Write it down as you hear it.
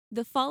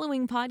The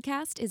following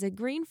podcast is a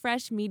Green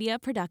Fresh Media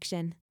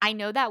production. I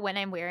know that when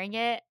I'm wearing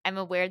it, I'm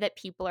aware that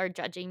people are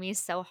judging me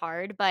so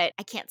hard, but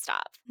I can't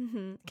stop.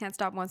 Can't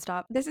stop, won't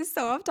stop. This is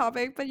so off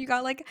topic, but you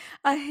got like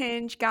a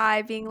Hinge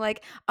guy being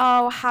like,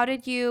 "Oh, how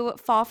did you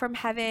fall from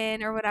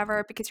heaven or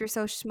whatever because you're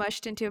so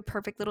smushed into a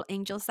perfect little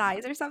angel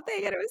size or something?"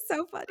 And it was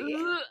so funny.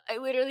 Ugh, I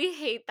literally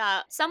hate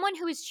that. Someone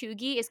who is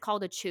chuggy is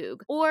called a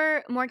chug,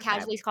 or more Okay.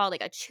 casually, it's called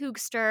like a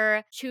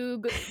chugster,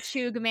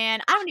 chug man.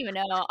 I don't even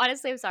know.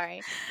 Honestly, I'm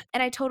sorry.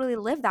 And I totally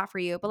live that for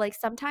you, but like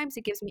sometimes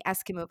it gives me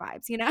Eskimo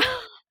vibes, you know?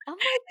 Oh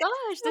my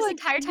gosh, this Like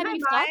entire in time my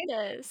you've thought mind,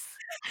 this.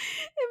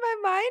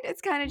 in my mind, it's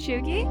kind of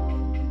chuggy.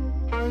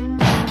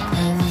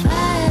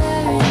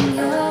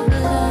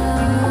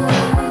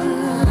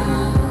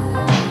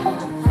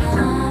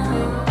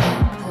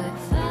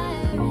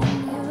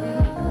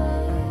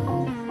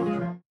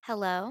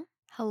 Hello.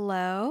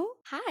 Hello.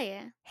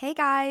 Hi. Hey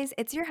guys,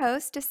 it's your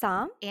host,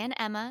 Assam, And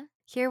Emma.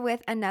 here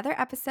with another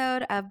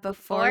episode of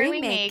Before Before We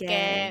we Make make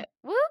It. it,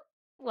 whoop,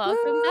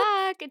 welcome Woo!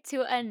 back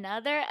to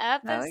another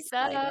So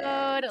excited.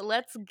 episode.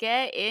 Let's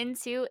get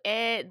into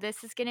it.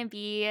 This is going to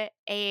be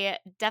a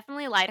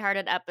definitely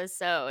lighthearted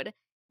episode,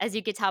 as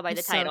you could tell by I'm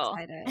the so title.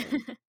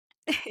 excited.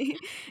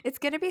 It's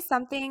going to be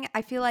something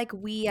I feel like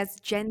we as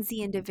Gen Z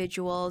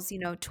individuals,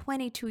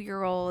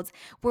 22-year-olds,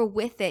 we're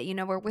with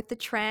it, we're with the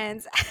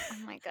trends. Oh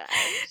my gosh.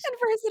 And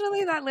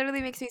personally, that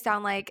literally makes me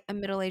sound like a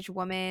middle-aged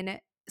woman,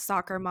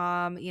 soccer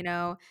mom,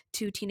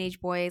 two teenage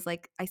boys.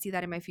 Like I see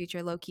that in my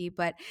future, low key.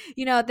 But,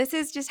 this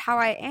is just how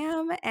I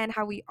am and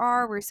how we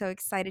are. We're so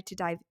excited to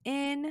dive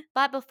in.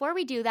 But before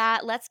we do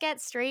that, let's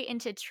get straight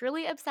into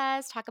Truly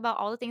Obsessed, talk about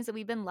all the things that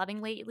we've been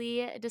loving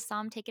lately.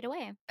 Desam, take it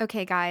away.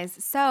 Okay, guys.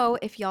 So,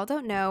 if y'all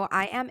don't know,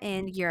 I am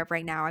in Europe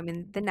right now. I'm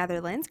in the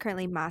Netherlands,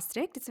 currently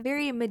Maastricht. It's a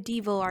very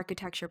medieval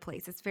architecture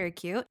place. It's very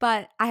cute.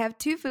 But I have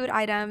two food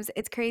items.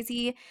 It's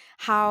crazy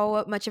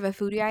how much of a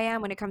foodie I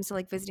am when it comes to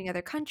like visiting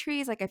other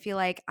countries. Like, I feel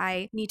like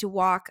I need to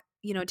walk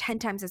 10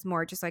 times as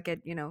more just so I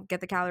could, get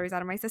the calories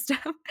out of my system.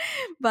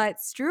 But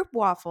Stroop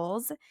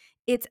waffles,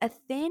 it's a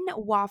thin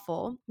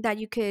waffle that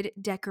you could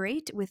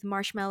decorate with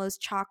marshmallows,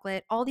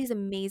 chocolate, all these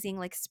amazing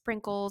like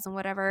sprinkles and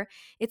whatever.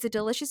 It's a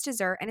delicious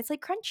dessert and it's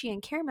like crunchy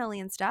and caramelly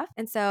and stuff.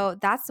 And so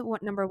that's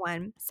what number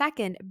one.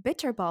 Second,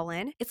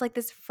 bitterballen. It's like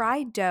this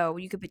fried dough.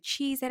 You could put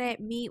cheese in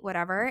it, meat,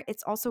 whatever.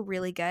 It's also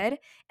really good.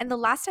 And the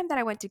last time that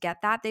I went to get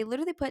that, they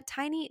literally put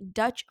tiny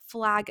Dutch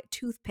flag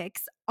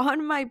toothpicks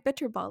on my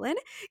bitterballen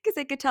because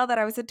they could tell that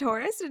I was a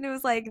tourist. And it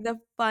was like the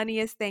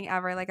funniest thing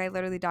ever. Like I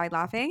literally died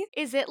laughing.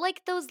 Is it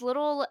like those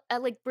little,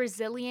 like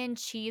Brazilian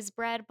cheese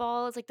bread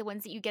balls, like the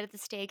ones that you get at the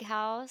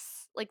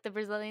steakhouse, like the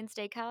Brazilian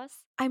steakhouse?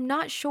 I'm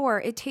not sure.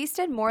 It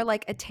tasted more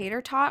like a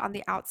tater tot on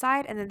the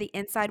outside, and then the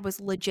inside was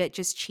legit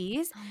just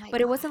cheese, Oh my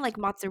but it wasn't gosh. like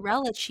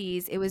mozzarella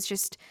cheese. It was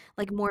just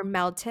like more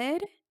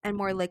melted and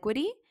more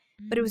liquidy,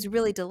 but it was Mm,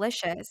 really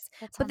delicious.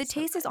 that But the sounds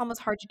so taste is good.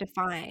 almost hard to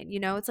define.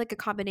 It's like a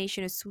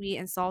combination of sweet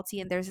and salty,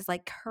 and there's this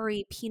like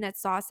curry peanut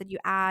sauce that you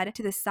add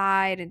to the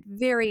side, and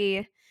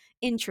very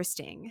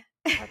interesting.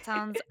 That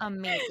sounds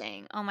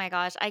amazing. Oh my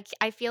gosh.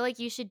 I feel like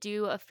you should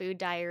do a food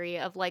diary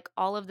of like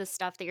all of the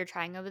stuff that you're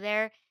trying over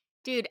there.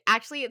 Dude,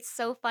 actually it's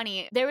so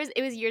funny.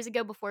 It was years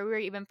ago before we were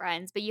even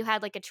friends, but you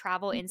had like a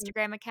travel Mhm.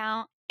 Instagram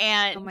account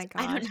Oh and my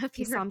I don't gosh, know if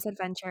the you were Sam's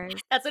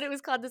Adventures. that's what it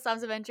was called, the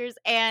Psalms Adventures.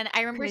 And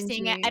I remember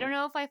seeing it. I Cringy. don't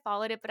know if I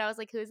followed it, but I was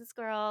like, who is this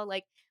girl?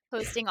 Like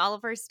posting all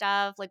of her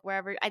stuff, like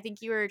wherever I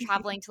think you were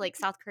traveling to like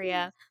South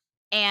Korea.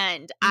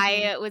 And Mhm.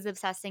 I was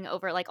obsessing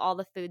over, like, all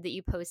the food that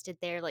you posted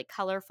there, like,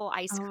 colorful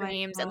ice Oh my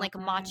creams and, like,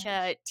 gosh.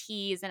 matcha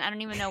teas, and I don't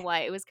even know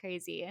what, it was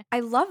crazy. I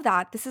love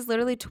that. This is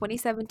literally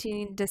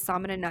 2017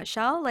 Dasam in a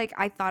nutshell. Like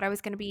I thought I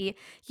was going to be,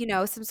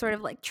 some sort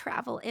of like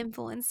travel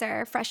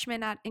influencer,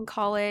 freshman in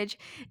college,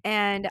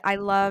 and I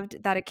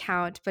loved that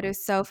account, but it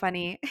was so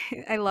funny.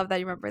 I love that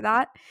you remember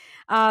that.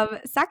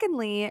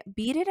 Secondly,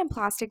 beaded and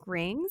plastic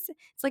rings.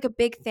 It's like a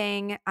big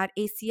thing at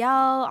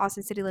ACL,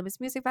 Austin City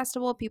Limits Music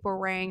Festival. People are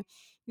wearing,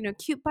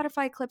 cute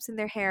butterfly clips in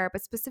their hair,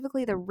 but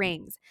specifically the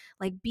rings,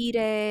 like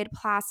beaded,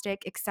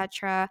 plastic,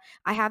 etc.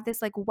 I have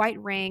this like white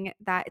ring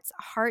that it's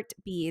heart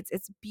beads.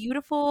 It's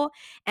beautiful.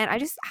 And I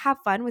just have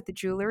fun with the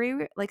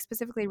jewelry, like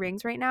specifically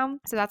rings right now.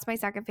 So that's my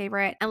second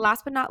favorite. And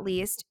last but not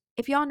least,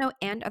 if y'all know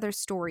And Other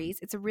Stories,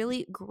 it's a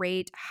really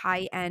great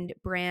high end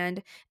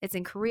brand. It's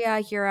in Korea,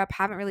 Europe,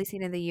 haven't really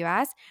seen it in the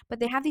US, but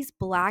they have these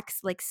black,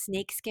 like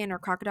snake skin or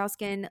crocodile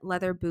skin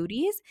leather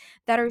booties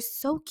that are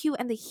so cute.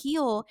 And the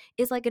heel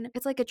is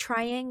it's like a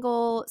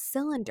triangle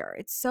cylinder.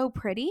 It's so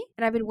pretty.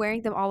 And I've been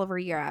wearing them all over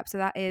Europe. So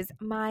that is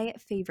my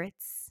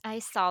favorites. I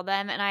saw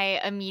them and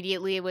I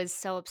immediately was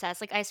so obsessed.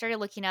 Like I started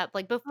looking up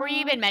like before you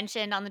Oh, even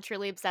mentioned on the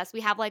Truly Obsessed,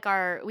 we have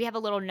a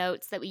little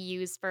notes that we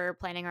use for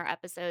planning our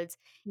episodes.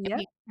 And yep.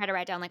 we try to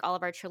write down like all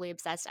of our Truly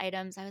Obsessed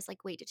items. I was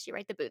like, wait, did she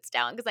write the boots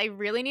down? Because I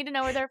really need to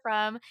know where they're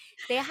from.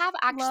 They have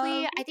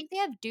actually, Love. I think they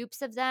have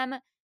dupes of them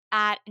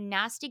at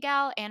Nasty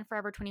Gal and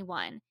Forever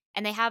 21.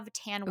 and they have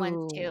tan ones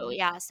too. Ooh.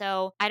 Yeah,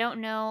 so I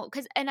don't know,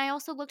 cause and I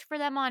also looked for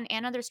them on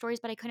and other stores,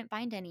 but I couldn't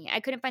find any. I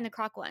couldn't find the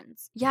Croc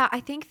ones. Yeah, I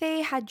think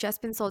they had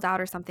just been sold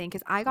out or something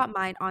because I got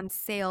mine on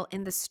sale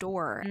in the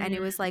store and it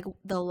was like Mm.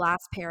 the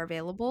last pair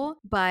available.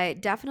 But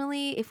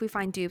definitely, if we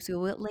find dupes, we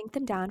will link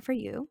them down for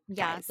you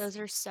Yeah, guys. those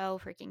are so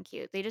freaking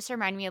cute. They just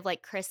remind me of,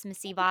 like,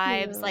 Christmassy Thank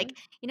vibes, like, you.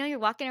 you're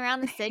walking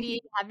around the city,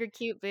 you have your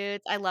cute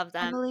boots. I love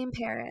them. Emily in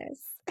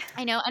Paris.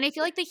 I know, and I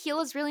feel like the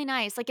heel is really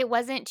nice, like, it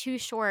wasn't too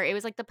short, it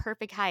was, like, the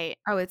perfect height.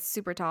 Oh, it's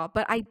super tall.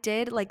 But I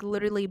did like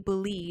literally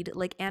bleed.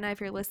 Like, Anna,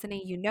 if you're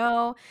listening, you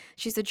know,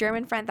 she's a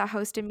German friend that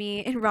hosted me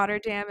in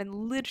Rotterdam. And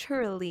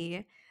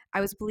literally,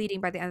 I was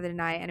bleeding by the end of the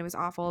night and it was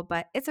awful,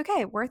 but it's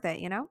okay. Worth it,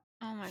 you know?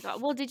 Oh my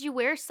god. Well, did you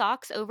wear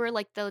socks over,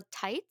 like, the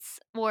tights,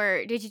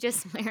 or did you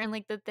just wear,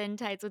 like, the thin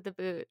tights with the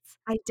boots?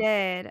 I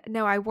did.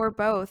 No, I wore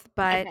both,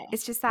 but Okay.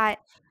 it's just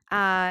that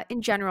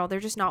in general, they're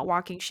just not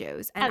walking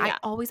shoes. And Oh, I yeah.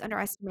 always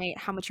underestimate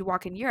how much you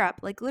walk in Europe.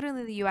 Like,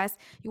 literally in the US,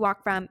 you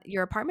walk from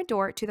your apartment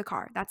door to the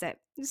car. That's it.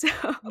 So,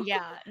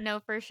 Yeah, no,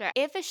 for sure.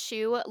 If a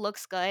shoe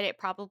looks good, it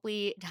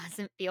probably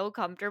doesn't feel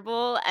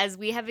comfortable, as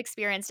we have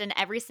experienced in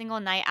every single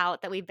night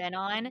out that we've been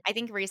on. I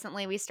think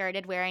recently we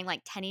started wearing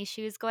like tennis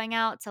shoes going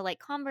out, so like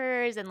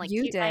Converse and like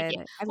you cute Nike.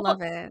 did. I Well,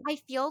 love it. I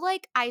feel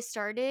like I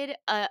started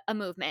a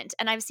movement,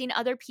 and I've seen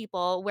other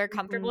people wear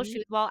comfortable Mhm.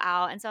 shoes while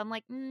out, and so I'm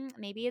like,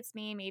 maybe it's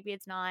me, maybe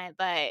it's not,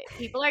 but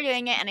people are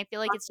doing it, and I feel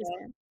like Love it's just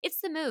it.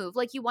 it's the move.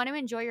 Like you want to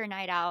enjoy your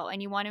night out, and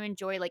you want to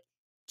enjoy like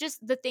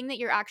just the thing that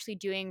you're actually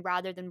doing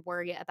rather than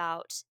worry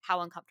about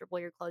how uncomfortable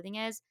your clothing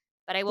is.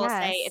 But I will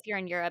say, Yes. if you're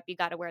in Europe, you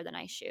gotta wear the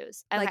nice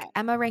shoes. Like, Okay.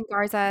 Emma Rain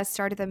Garza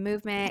started the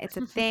movement, it's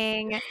a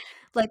thing.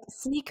 Like,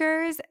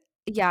 sneakers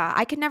yeah,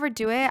 I could never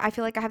do it. I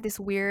feel like I have this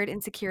weird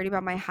insecurity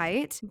about my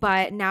height,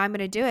 but now I'm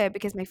gonna do it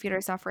because my feet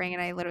are suffering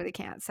and I literally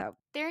can't, so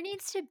There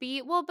needs to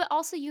be well, but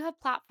also you have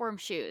platform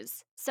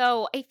shoes.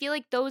 So I feel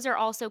like those are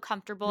also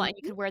comfortable and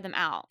you Mhm. could wear them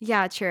out.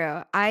 Yeah,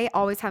 true. I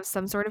always have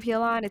some sort of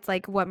heel on, it's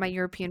like what my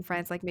European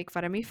friends, like, make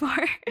fun of me for,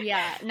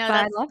 Yeah, no, but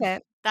I that's love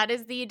it. that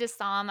is the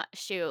Dasam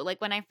shoe. Like,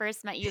 when I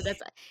first met you,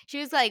 that's she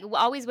was, like,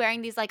 always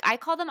wearing these, like I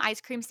call them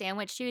ice cream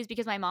sandwich shoes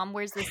because my mom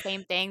wears the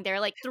same thing. They're,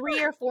 like,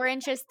 3 or 4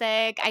 inches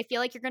thick. I feel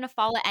like you're gonna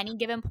fall at any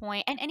given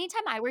point, and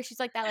anytime I wear shoes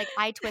like that, like,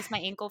 I twist my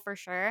ankle for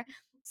sure.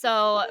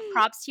 So,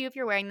 props to you if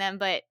you're wearing them,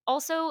 but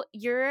also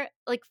you're,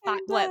 like,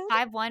 I'm what, dead.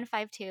 5'1",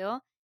 5'2"?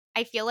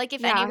 I feel like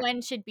if Yeah.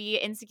 anyone should be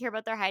insecure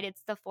about their height,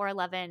 it's the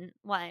 4'11"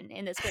 one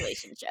in this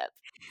relationship.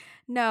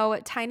 No,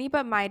 Tiny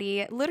but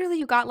Mighty. Literally,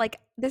 you got like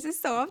this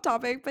is so off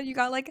topic, but you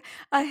got like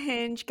a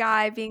Hinge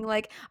guy being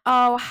like,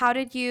 "Oh, how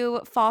did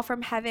you fall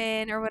from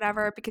heaven or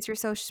whatever because you're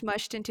so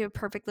smushed into a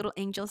perfect little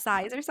angel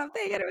size or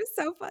something?" And it was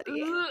so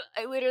funny. Ugh,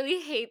 I literally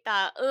hate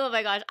that. Oh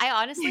my gosh.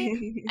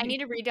 I need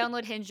to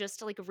re-download Hinge just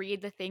to, like,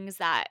 read the things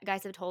that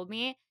guys have told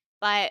me.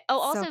 But oh,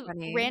 So also,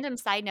 funny. random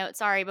side note,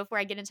 sorry, before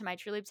I get into my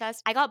Truly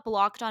Obsessed, I got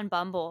blocked on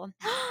Bumble.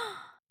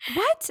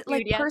 What? Dude,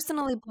 Like yeah.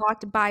 personally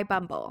blocked by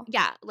Bumble?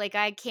 Yeah, like,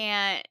 I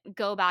can't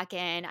go back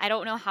in. I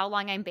don't know how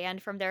long I'm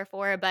banned from there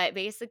for, but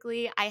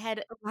basically,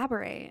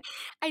 Elaborate.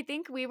 I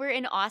think we were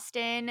in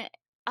Austin.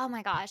 Oh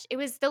my gosh, it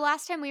was the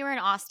last time we were in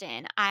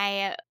Austin.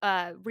 I,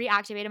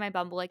 reactivated my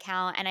Bumble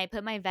account and I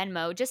put my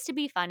Venmo just to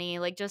be funny,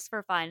 like, just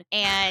for fun,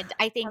 and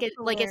I think That's it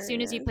like, as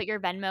soon as you hilarious. put your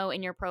Venmo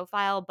in your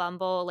profile,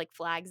 Bumble, like,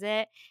 flags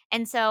it,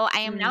 and so I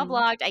am now Mm.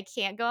 blocked. I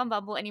can't go on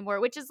Bumble anymore,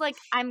 which is, like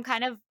I'm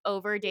kind of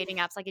over dating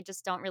apps, like, I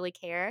just don't really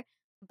care,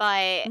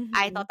 but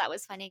I Mhm. thought that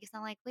was funny because 'cause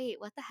I'm like, "Wait,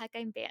 what the heck?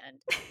 I'm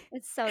banned."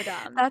 It's so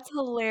dumb. That's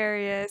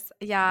hilarious.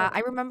 Yeah, So I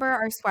dumb. remember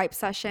our swipe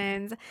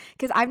sessions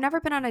because 'cause I've never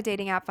been on a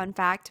dating app, fun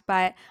fact,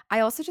 but I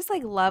also just,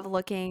 like, love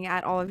looking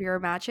at all of your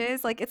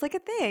matches, like, it's like a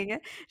thing.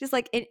 Just,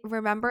 like,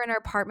 remember in our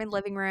apartment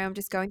living room,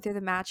 just going through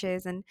the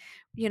matches and,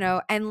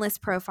 endless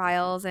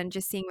profiles and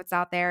just seeing what's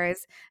out there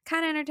is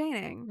kinda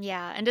entertaining.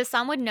 Yeah, and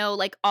some would know,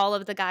 like, all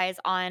of the guys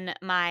on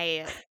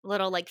my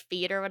little, like,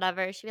 feed or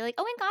whatever. She'd be like,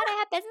 "Oh my god, I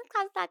have business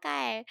class with that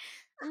guy."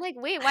 I'm like,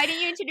 "Wait, why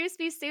didn't you introduce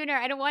me sooner?"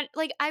 I don't want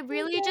like, I Oh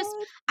really just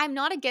my I'm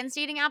not against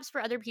dating apps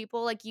for other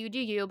people, like, you do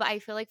you, but I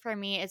feel like for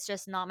me, it's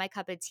just not my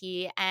cup of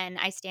tea, and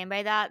I stand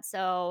by that,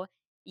 so,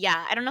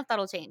 yeah, I don't know if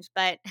that'll change,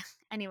 but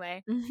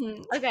anyway. god.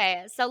 Mhm.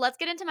 Okay, so let's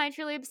get into my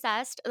truly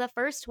obsessed. The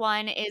first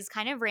one is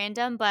kind of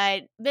random,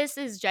 but this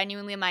is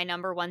genuinely my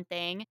number one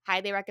thing.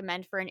 Highly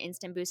recommend for an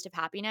instant boost of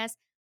happiness.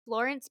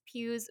 Florence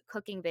Pugh's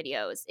cooking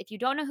videos. If you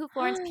don't know who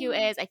Florence Pugh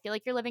is, I feel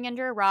like you're living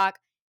under a rock.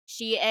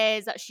 She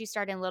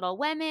starred in Little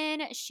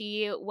Women.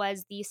 She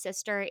was the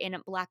sister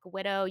in Black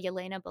Widow,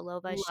 Yelena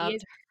Belova.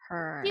 Loved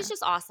She's her.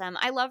 just awesome.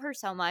 I love her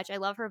so much. I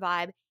love her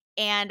vibe.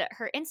 And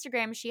her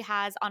Instagram, she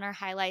has on her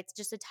highlights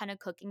just a ton of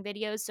cooking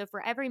videos. So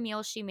for every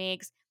meal she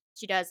makes,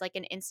 she does like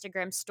an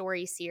Instagram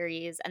story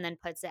series and then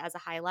puts it as a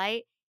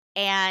highlight.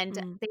 And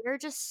Mm. they're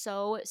just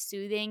so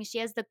soothing. She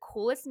has the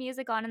coolest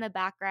music on in the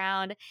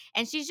background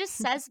and she just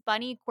says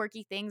funny,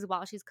 quirky things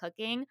while she's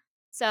cooking.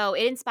 So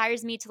it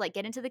inspires me to like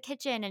get into the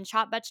kitchen and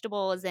chop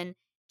vegetables and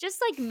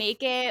just like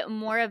make it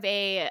more of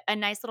a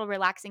nice little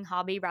relaxing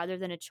hobby rather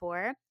than a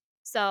chore.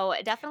 So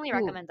definitely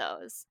Ooh, recommend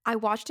those. I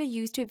watched a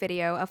YouTube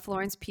video of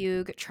Florence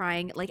Pugh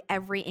trying, like,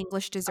 every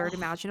English dessert Oh,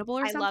 imaginable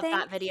or I love something.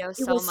 that video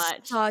It so was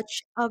much.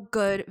 such a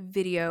good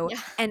video,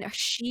 Yeah. and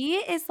she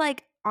is,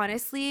 like,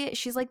 honestly,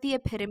 she's, like, the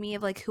epitome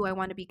of, like, who I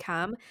wanna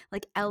become,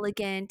 like,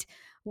 elegant,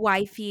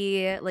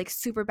 wifey, like,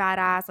 super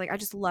badass, like, I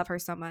just love her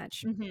so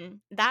much.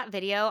 That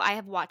video, I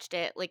have watched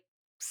it like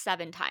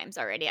 7 times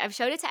already. I've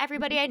showed it to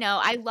everybody I know.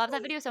 I love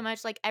that video so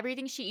much. Like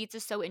everything she eats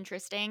is so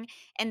interesting.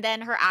 And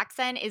then her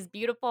accent is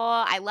beautiful.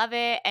 I love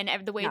it.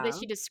 And the way that Yeah.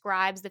 she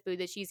describes the food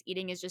that she's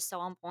eating is just so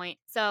on point.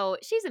 So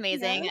she's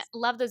amazing. Yes.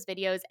 Love those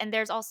videos. And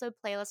there's also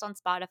a playlist on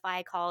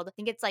Spotify called, I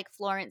think it's like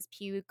Florence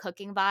Pugh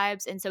Cooking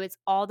Vibes. And so it's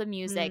all the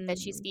music that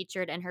she's Mm,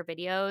 featured in her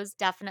videos.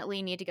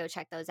 Definitely need to go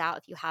check those out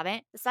if you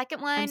haven't. The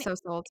second I'm one, so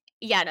sold.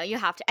 yeah, no, you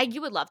have to.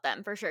 You would love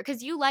them for sure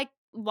because you like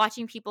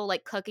watching people,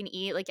 like, cook and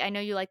eat. Like, I know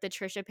you like the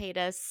Trisha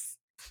Paytas,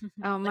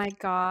 Oh like, my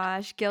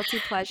gosh, guilty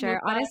pleasure.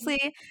 mukbang. Honestly,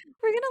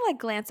 we're gonna, like,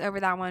 glance over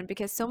that one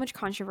because so much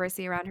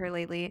controversy around her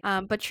lately,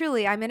 but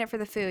truly, I'm in it for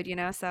the food,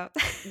 so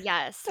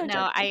Yes. don't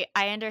judge No, me.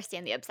 I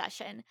understand the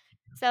obsession.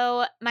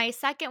 So, my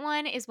second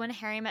one is When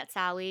Harry Met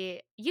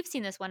Sally. You've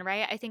seen this one,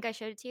 right? I think I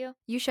showed it to you.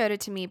 You showed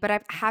it to me, but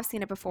I have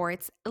seen it before.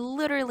 It's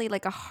literally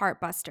like a heart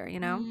buster, you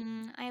know?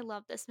 I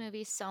love this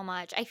movie so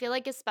much. I feel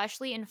like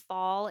especially in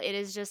fall,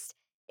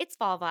 it's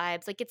fall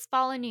vibes. Like it's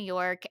fall in New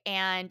York,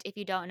 and if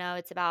you don't know,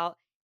 it's about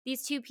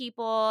these two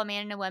people, a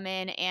man and a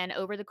woman, and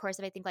over the course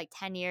of I think like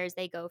 10 years,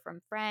 they go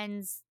from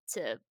friends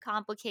to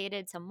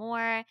complicated to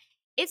more.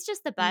 It's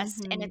just the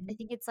best, and I Mhm.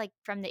 think it's like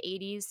from the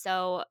 80s,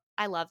 so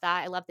I love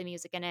that. I love the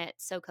music in it.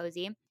 So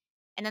cozy.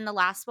 And then the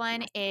last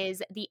one Yes.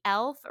 is The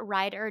Elf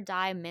Ride or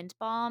Die Mint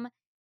Balm.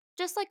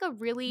 Just like a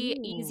really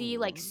easy,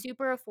 like Ooh.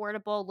 super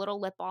affordable little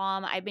lip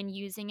balm. I've been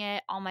using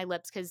it on my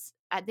lips because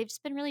they've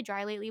just been really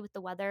dry lately with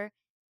the weather.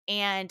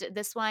 And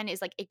this one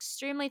is like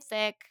extremely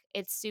thick.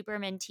 It's super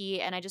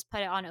minty. And I just put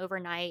it on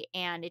overnight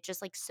and it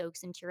just like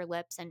soaks into your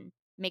lips and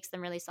makes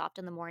them really soft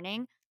in the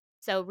morning.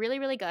 So, really,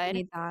 really I good.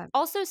 need that.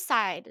 Also,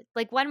 side,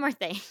 like one more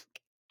thing.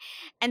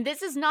 And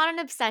this is not an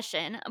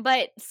obsession,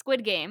 but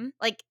Squid Game.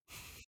 Like,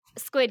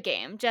 Squid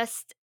Game,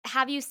 just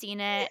have you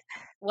seen it?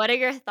 What are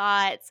your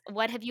thoughts?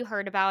 What have you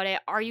heard about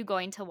it? Are you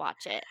going to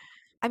watch it?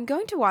 I'm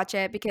going to watch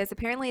it because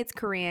apparently it's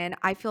Korean.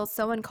 I feel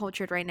so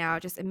uncultured right now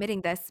just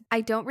admitting this.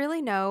 I don't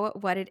really know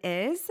what it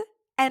is.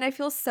 And I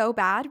feel so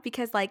bad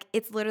because, like,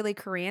 it's literally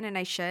Korean and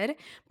I should.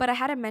 But I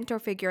had a mentor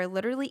figure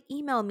literally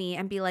email me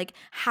and be like,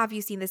 "Have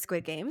you seen the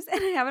Squid Games?"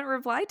 And I haven't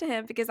replied to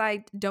him because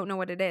I don't know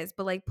what it is.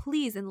 But, like,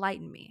 please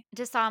enlighten me.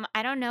 Just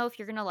I don't know if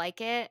you're gonna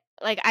like it.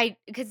 Like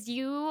because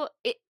you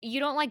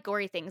don't like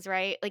gory things,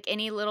 right? Like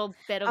any little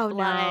bit of Oh,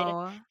 blood.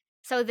 no.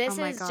 So Oh this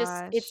my is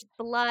just gosh. it's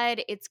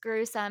blood, it's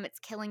gruesome, it's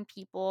killing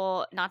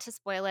people. Not to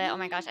spoil it. Oh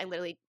my gosh, I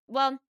literally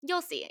well,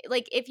 you'll see.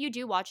 Like if you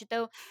do watch it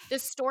though, the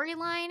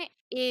storyline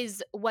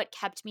is what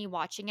kept me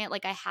watching it.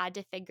 Like I had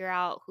to figure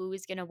out who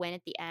was going to win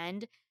at the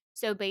end.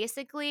 So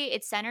basically,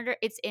 it's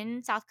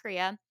in South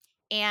Korea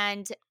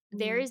and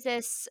there Mm. is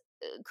this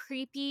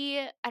creepy,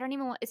 I don't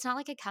even want it's not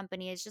like a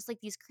company, it's just like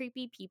these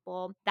creepy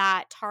people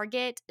that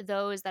target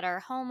those that are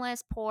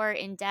homeless, poor,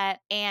 in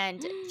debt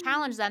and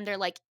challenge them. They're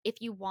like if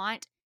you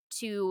want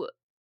to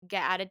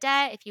get out of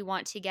debt, if you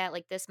want to get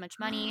like this much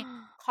money,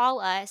 call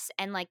us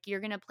and like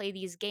you're going to play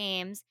these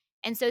games.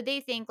 And so they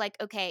think like,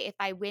 okay, if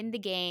I win the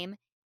game,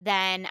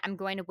 then I'm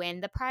going to win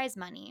the prize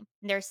money.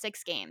 And there's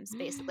 6 games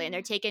basically, and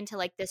they're taken to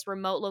like this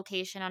remote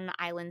location on an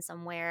island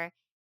somewhere.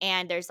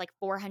 And there's like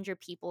 400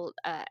 people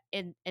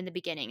in the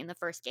beginning in the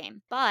first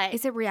game. But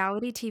Is it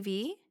reality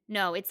TV?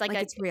 no, it's like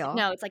Like, a it's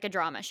real? no, it's like a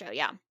drama show.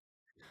 Yeah,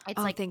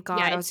 it's Oh, like thank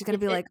yeah, God. I was just gonna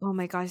be like, "Oh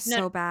my gosh,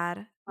 no so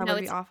bad." That no, would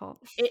be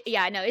awful.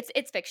 yeah, no,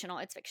 it's fictional,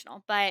 it's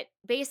fictional, but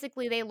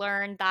basically they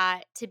learn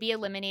that to be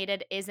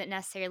eliminated isn't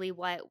necessarily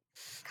what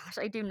gosh,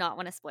 I do not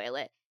wanna spoil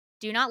it.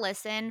 Do not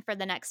listen for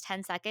the next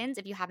 10 seconds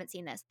if you haven't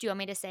seen this. Do you want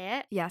me to say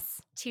it?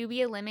 Yes. To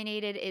be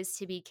eliminated is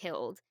to be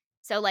killed.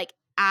 So, like,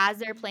 as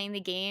they're playing the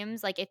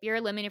games, like, if you're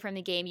eliminated from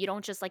the game, you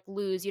don't just, like,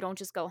 lose, you don't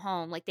just go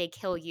home, like, they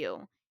kill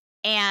you.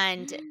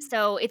 And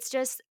so it's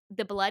just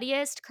the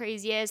bloodiest,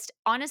 craziest,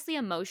 honestly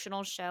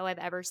emotional show I've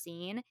ever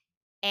seen,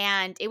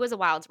 and it was a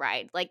wild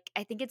ride. Like,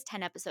 I think it's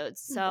 10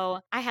 episodes,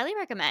 so I highly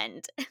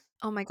recommend.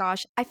 Oh my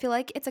gosh. I feel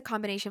like it's a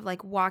combination of,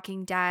 like,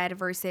 Walking Dead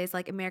versus,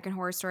 like, American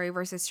Horror Story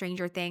versus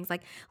Stranger Things,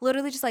 like,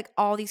 literally just, like,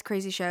 all these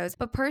crazy shows.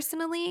 But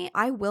personally,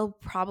 I will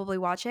probably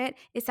watch it.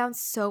 It sounds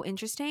so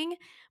interesting,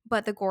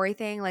 but the gory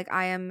thing, like,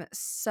 I am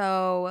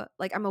so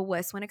like, I'm a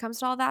wuss when it comes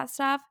to all that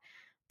stuff,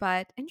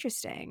 but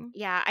interesting.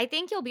 Yeah, I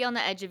think you'll be on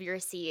the edge of your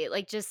seat,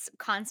 like, just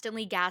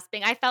constantly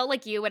gasping. I felt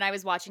like you when I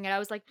was watching it. I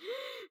was like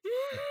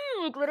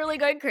literally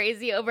going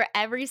crazy over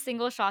every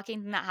single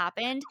shocking thing that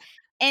happened.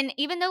 And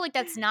even though, like,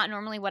 that's not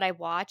normally what I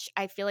watch,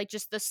 I feel like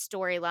just the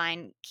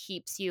storyline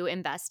keeps you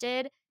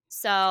invested.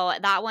 So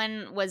that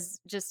one was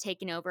just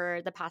taking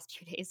over the past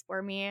few days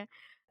for me.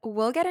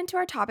 We'll get into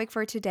our topic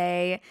for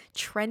today,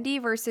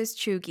 trendy versus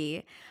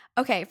chuggy.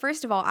 Okay,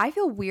 first of all, I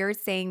feel weird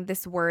saying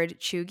this word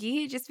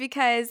chuggy just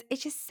because it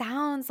just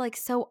sounds like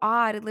so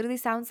odd. It literally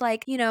sounds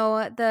like,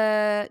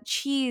 the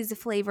cheese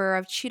flavor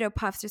of Cheeto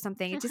Puffs or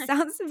something. It just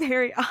sounds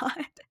very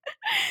odd.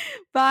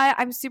 But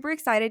I'm super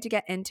excited to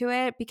get into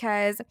it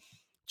because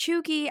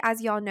chuggy,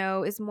 as y'all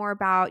know, is more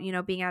about,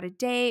 being out of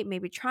date,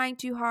 maybe trying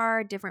too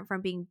hard, different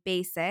from being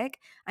basic.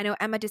 I know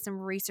Emma did some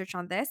research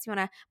on this. You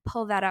want to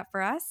pull that up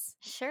for us?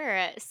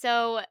 Sure.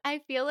 So I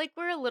feel like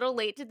we're a little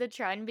late to the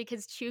trend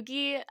because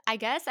Chugi, I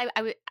guess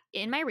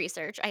in my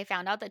research, I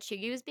found out that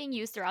Chugi was being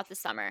used throughout the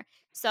summer.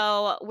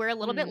 So we're a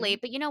little bit Mm,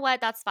 late, but you know what?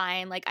 That's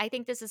fine. Like, I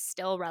think this is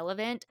still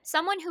relevant.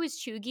 Someone who is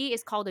Chugi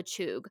is called a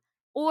Chug,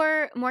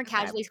 or more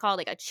okay. casually, is called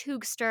like a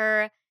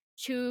Chugster,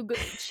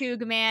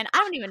 Chug man. I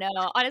don't even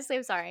know. Honestly,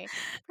 I'm sorry.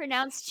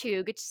 Pronounced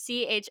Chug,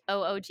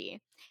 Choog,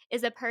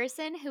 is a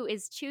person who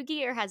is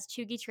Chugi or has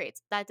Chugi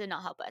traits. That did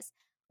not help us.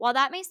 While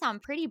that may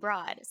sound pretty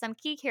broad, some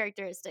key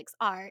characteristics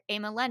are a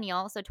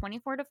millennial, so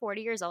 24 to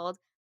 40 years old,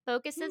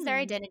 focuses their Hmm.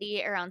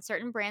 identity around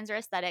certain brands or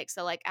aesthetics,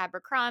 so like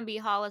Abercrombie,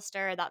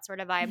 Hollister, that sort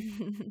of vibe.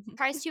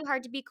 Tries too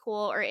hard to be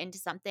cool or into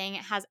something,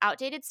 has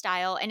outdated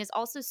style, and is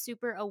also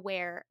super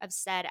aware of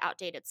said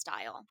outdated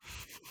style.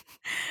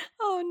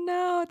 Oh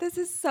no, this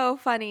is so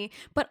funny.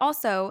 But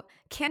also,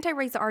 can't I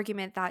raise the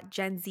argument that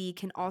Gen Z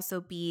can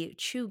also be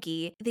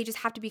chuggy? They just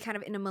have to be kind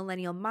of in a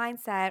millennial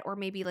mindset or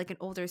maybe like an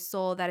older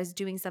soul that is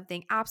doing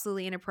something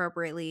absolutely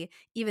inappropriately,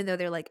 even though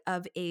they're like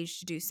of age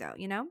to do so,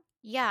 you know?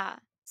 Yeah.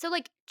 So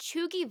like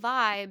chuggy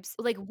vibes,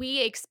 like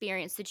we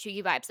experience the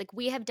chuggy vibes. Like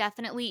we have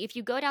definitely, if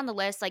you go down the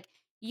list, like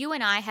you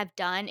and I have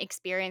done,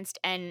 experienced,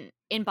 and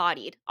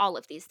embodied all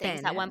of these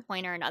things at one Been.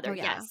 point or Oh another.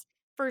 yeah. Yes,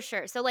 for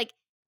sure. So like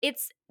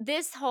it's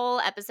this whole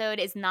episode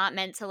is not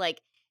meant to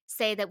like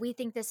say that we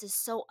think this is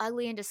so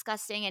ugly and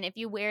disgusting. And if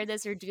you wear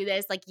this or do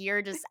this, like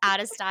you're just out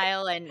of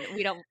style and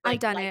we don't I've like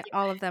done like it,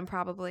 all of them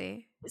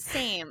probably.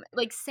 same,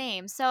 like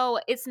same. So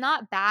it's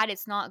not bad,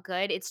 it's not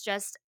good. It's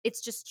just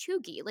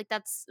chuggy. Like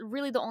that's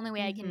really the only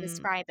way I can Hmm.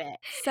 describe it.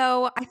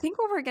 So I think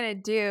what we're gonna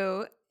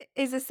do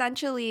is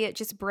essentially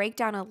just break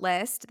down a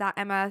list that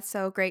Emma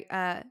so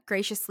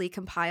graciously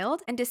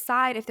compiled and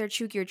decide if they're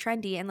chuggy or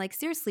trendy. And like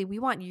seriously, we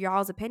want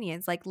y'all's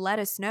opinions. Like let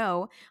us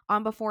know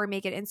on before we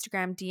make it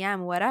Instagram,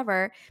 DM,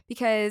 whatever,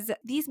 because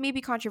these may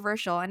be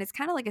controversial and it's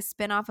kind of like a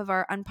spin-off of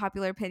our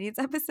unpopular opinions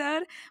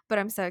episode, but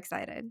I'm so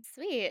excited.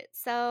 Sweet.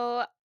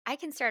 So I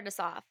can start us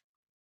off.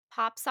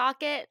 Pop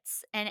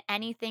sockets and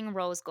anything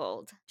rose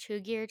gold.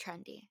 Chuggy or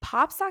trendy.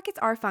 Pop sockets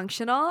are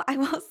functional, I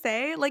will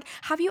say. Like,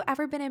 have you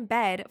ever been in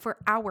bed for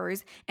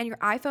hours and your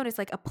iPhone is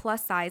like a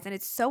plus size and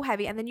it's so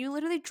heavy and then you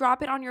literally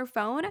drop it on your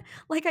phone?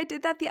 Like, I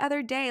did that the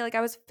other day. Like,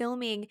 I was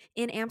filming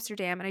in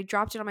Amsterdam and I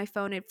dropped it on my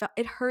phone.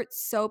 It hurt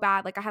so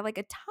bad. Like, I had like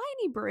a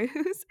tiny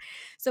bruise.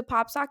 So,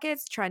 pop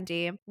sockets,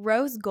 trendy.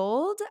 Rose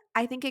gold,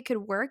 I think it could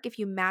work if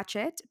you match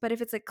it. But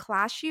if it's like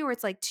clashy or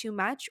it's like too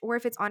much, or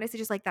if it's honestly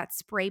just like that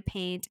spray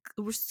paint,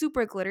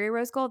 super glittery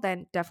rose gold,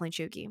 then definitely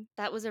chooky.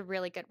 That was a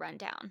really good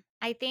rundown.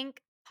 I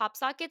think pop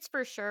sockets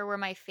for sure were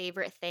my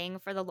favorite thing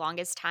for the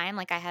longest time.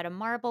 Like I had a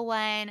marble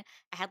one,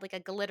 I had like a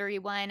glittery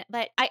one,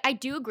 but I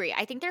do agree.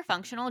 I think they're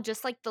functional.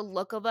 Just like the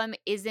look of them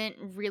isn't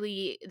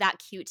really that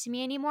cute to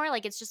me anymore.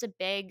 Like it's just a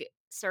big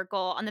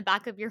circle on the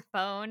back of your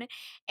phone.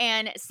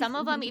 And some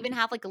of them even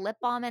have like a lip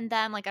balm in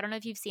them. Like I don't know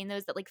if you've seen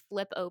those that like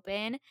flip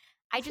open.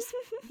 I just,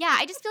 yeah,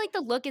 I just feel like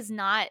the look is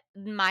not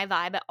my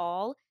vibe at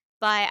all.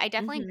 But I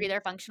definitely agree Mhm. they're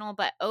functional,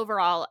 but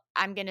overall,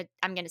 I'm gonna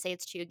say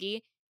it's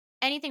chuggy.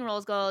 Anything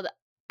rose gold,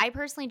 I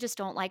personally just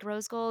don't like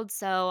rose gold,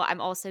 so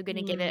I'm also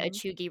gonna give it a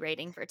Mm, chuggy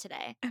rating for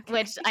today,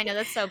 which okay. I know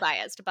that's so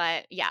biased,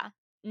 but yeah,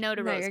 no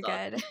to No, rose you're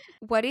gold. good.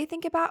 What do you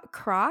think about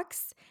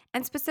Crocs,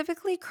 and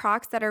specifically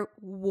Crocs that are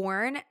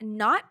worn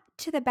not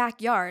to the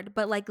backyard,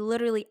 but like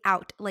literally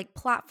out, like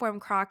platform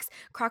Crocs,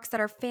 Crocs that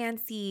are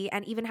fancy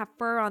and even have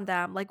fur on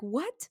them? Like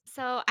what?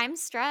 So I'm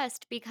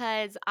stressed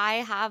because I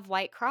have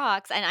white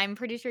Crocs, and I'm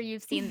pretty sure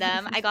you've seen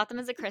them. I got them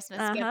as a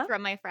Christmas gift Uh-huh.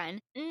 from my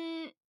friend.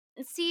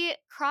 See,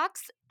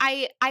 Crocs,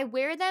 I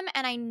wear them,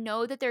 and I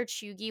know that they're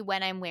chuggy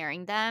when I'm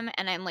wearing them,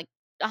 and I'm like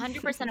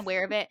 100%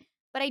 aware of it.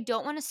 But I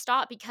don't want to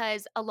stop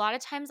because a lot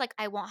of times, like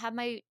I won't have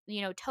my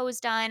toes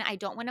done. I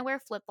don't want to wear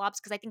flip flops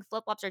because I think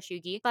flip flops are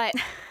chuggy. But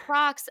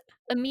Crocs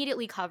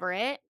immediately cover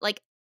it.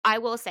 Like I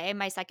will say,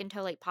 my second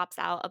toe like pops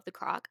out of the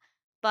Croc.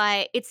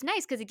 But it's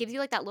nice because it gives you,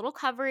 like, that little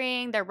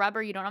covering, they're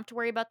rubber, you don't have to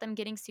worry about them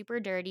getting super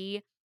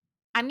dirty.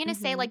 I'm gonna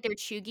say, Mhm. like, they're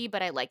chuggy,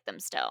 but I like them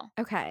still.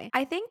 Okay.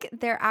 I think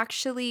they're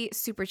actually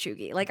super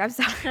chuggy. Like, I'm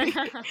sorry.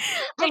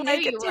 I But, knew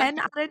like, you would. 10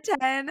 out of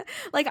 10.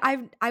 Like,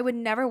 I would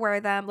never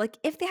wear them. Like,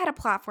 if they had a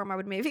platform, I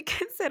would maybe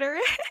consider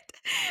it.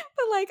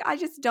 But, like, I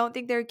just don't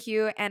think they're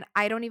cute, and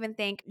I don't even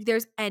think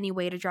there's any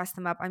way to dress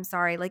them up. I'm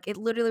sorry. Like, it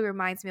literally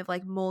reminds me of,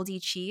 like, moldy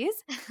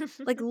cheese.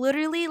 Like,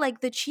 literally,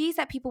 like, the cheese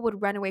that people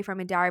would run away from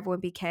in Diary of a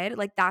Wimpy Kid,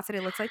 like, that's what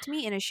it looks like to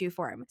me in a shoe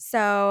form.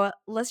 So,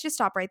 let's just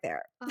stop right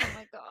there. Oh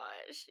my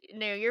gosh. gosh.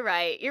 No, you're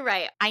right. You're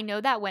right. I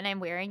know that when I'm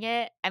wearing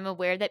it, I'm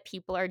aware that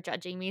people are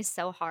judging me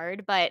so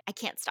hard, but I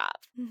can't stop.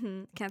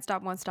 Can't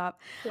stop, won't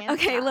stop. Can't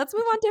Okay, stop. let's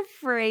move on to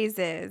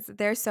phrases.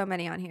 There's so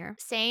many on here.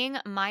 Saying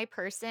my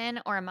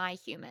person or my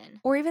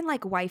human. Or even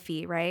like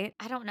wifey, right?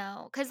 I don't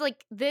know. Cause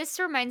like this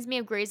reminds me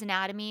of Grey's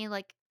Anatomy.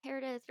 Like,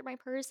 Meredith, you're my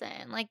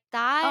person. Like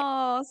that.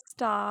 Oh,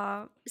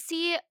 stop.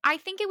 See, I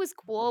think it was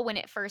cool when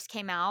it first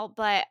came out,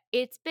 but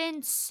it's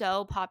been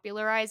so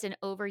popularized and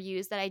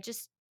overused that I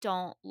just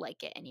don't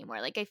like it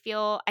anymore. Like I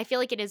feel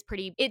like it is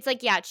pretty it's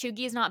like, yeah,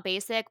 chuggy is not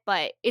basic,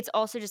 but it's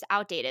also just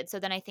outdated. So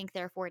then I think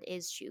therefore it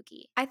is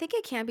chuggy. I think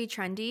it can be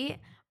trendy,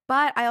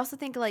 but I also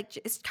think like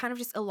it's kind of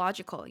just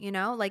illogical, you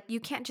know? Like you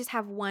can't just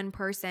have one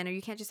person or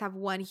you can't just have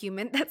one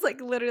human that's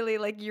like literally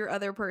like your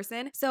other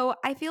person. So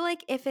I feel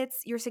like if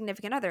it's your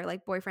significant other,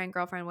 like boyfriend,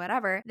 girlfriend,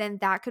 whatever, then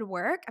that could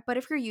work. But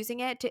if you're using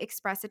it to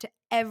express it to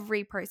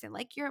every person,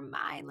 like you're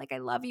mine, like I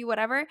love you,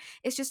 whatever,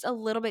 it's just a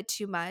little bit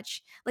too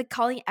much. Like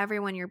calling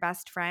everyone your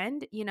best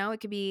friend, you know, it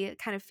could be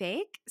kind of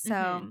fake.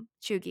 Mhm. So,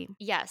 chuggy.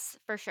 Yes,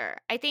 for sure.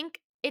 I think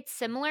it's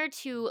similar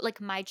to like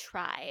my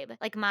tribe.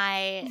 Like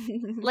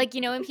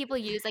when people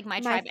use like my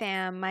My tribe.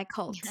 fam, my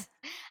Yeah. cult.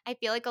 I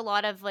feel like a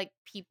lot of like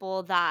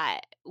people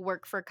that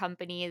work for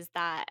companies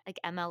that like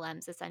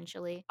MLMs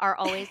essentially are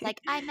always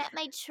like, I met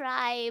my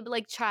tribe,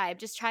 like tribe,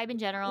 just tribe in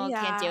general.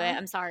 Can't do it. Yeah.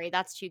 I'm sorry.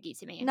 That's chuggy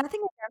to me.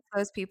 Nothing against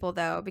those people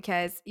though,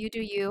 because you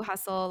do you,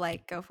 hustle,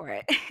 like, go for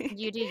it.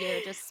 You do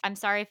you. Just, I'm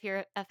sorry if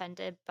you're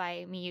offended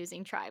by me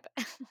using tribe.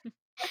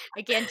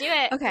 I can't do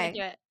it. Can't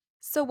do Okay. it.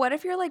 So what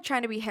if you're, like,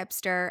 trying to be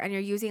hipster and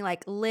you're using,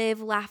 like,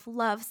 live, laugh,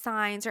 love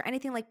signs or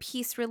anything, like,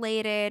 peace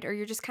related, or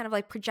you're just kind of,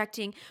 like,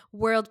 projecting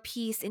world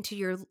peace into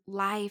your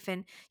life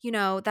and,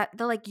 that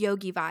the, like,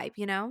 yogi vibe,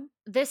 you know?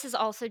 This is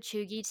also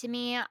chuggy to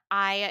me.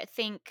 I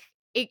think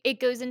it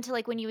goes into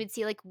like when you would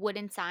see like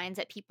wooden signs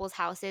at people's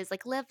houses,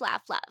 like live,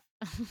 laugh, love.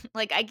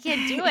 Like I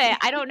can't do it.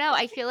 I don't know.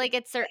 I feel like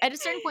at a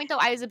certain point though,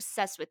 I was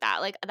obsessed with that.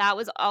 Like that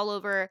was all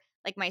over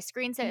like my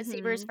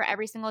screensavers Mhm. for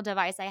every single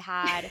device I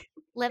had.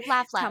 Live,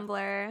 laugh, love.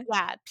 Tumblr.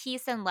 Yeah,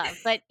 peace and love.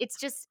 But it's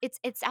just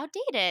it's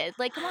outdated.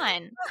 Like come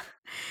on.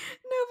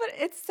 No, but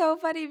it's so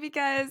funny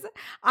because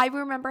I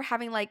remember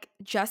having like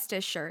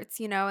Justice shirts,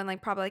 and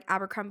like probably like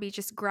Abercrombie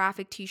just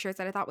graphic t-shirts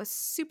that I thought was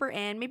super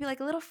in, maybe like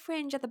a little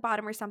fringe at the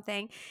bottom or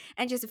something,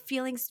 and just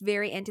feeling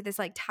very into this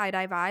like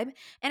tie-dye vibe.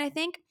 And I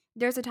think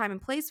there's a time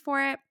and place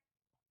for it.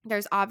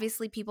 There's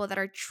obviously people that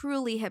are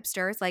truly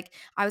hipsters. Like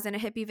I was in a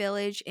hippie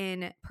village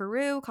in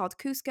Peru called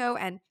Cusco,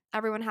 and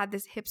everyone had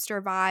this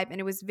hipster vibe and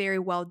it was very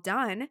well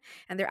done.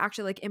 And they're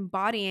actually like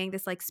embodying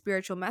this like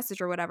spiritual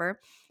message or whatever.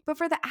 But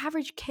for the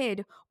average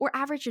kid or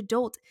average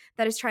adult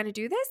that is trying to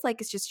do this, like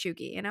it's just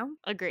chuggy, you know?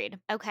 Agreed.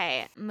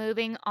 Okay,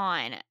 moving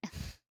on.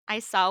 I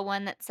saw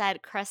one that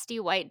said crusty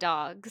white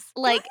dogs.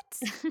 Like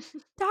What?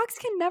 Dogs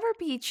can never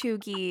be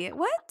chuggy.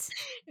 What?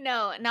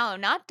 No, no,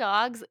 not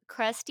dogs,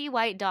 crusty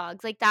white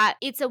dogs. Like that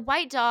it's a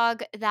white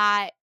dog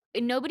that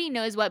nobody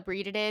knows what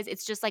breed it is.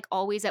 It's just like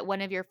always at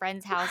one of your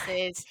friends'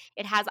 houses.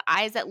 It has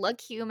eyes that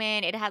look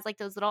human. It has like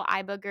those little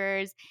eye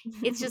boogers.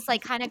 It's just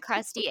like kind of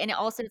crusty and it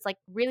also it's like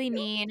really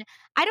mean.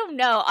 I don't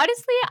know.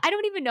 Honestly, I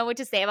don't even know what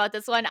to say about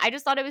this one. I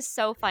just thought it was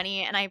so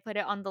funny and I put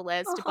it on the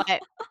list, What?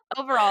 but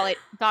overall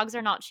dogs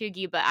are not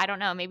chuggy, but I don't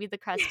know, maybe the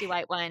crusty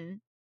white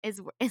one is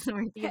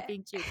worthy of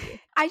being chuggy.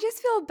 I just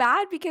feel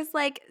bad because,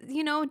 like,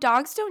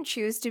 dogs don't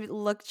choose to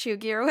look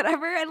chuggy or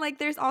whatever. And like,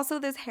 there's also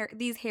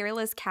these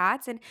hairless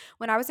cats. And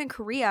when I was in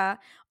Korea,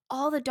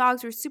 all the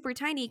dogs were super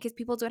tiny because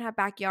people don't have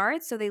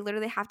backyards, so they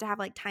literally have to have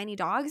like tiny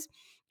dogs.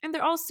 And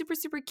they're all super,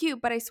 super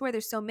cute, but I swear they're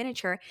so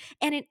miniature.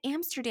 And in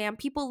Amsterdam,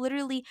 people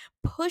literally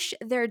push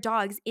their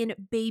dogs in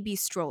baby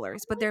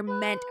strollers, but they're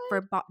meant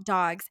for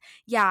dogs.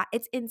 Yeah,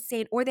 it's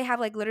insane. Or they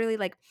have like literally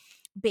like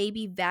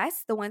baby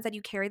vests, the ones that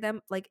you carry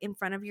them like in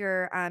front of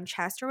your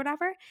chest or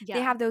whatever. They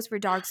Yeah, have those for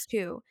dogs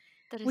too,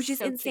 that is which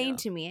is so insane cute.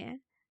 to me.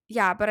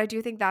 Yeah, but I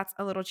do think that's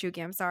a little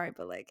chooky. I'm sorry,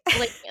 but like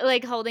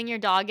Like holding your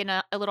dog in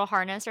a little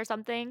harness or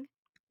something?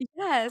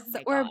 yes, Oh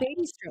my or a god.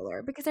 baby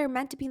stroller because they're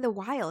meant to be in the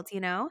wild, you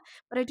know?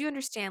 But I do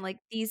understand like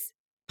these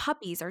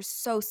puppies are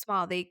so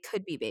small, they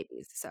could be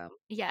babies. So,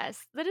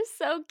 Yes, that is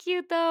so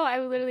cute though, I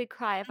would literally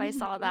cry if I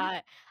saw mhm.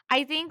 that.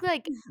 I think,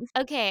 like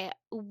okay,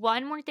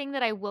 one more thing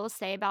that I will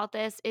say about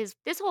this is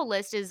this whole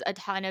list is a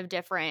ton of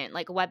different,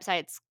 like,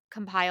 websites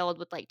compiled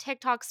with, like,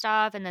 TikTok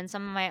stuff and then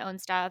some of my own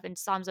stuff and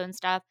Sam's own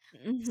stuff.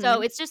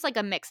 So, Mhm. it's just, like,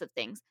 a mix of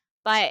things.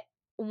 But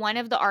one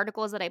of the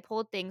articles that I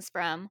pulled things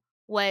from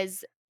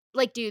was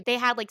like, dude, they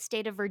had, like,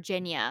 State of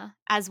Virginia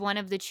as one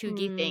of the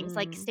chuggy things,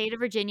 like, Mm. State of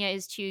Virginia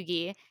is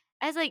chuggy.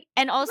 I was like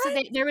and also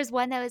What? there was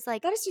one that was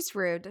like That is just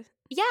rude.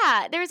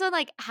 Yeah, there's one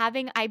like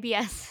having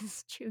IBS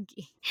is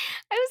chuggy.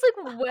 I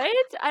was like,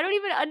 what? I don't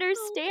even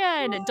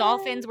understand. What?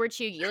 Dolphins were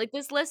chuggy. Like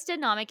this list did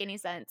not make any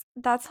sense.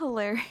 That's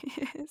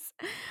hilarious.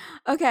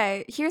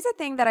 Okay, here's a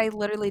thing that I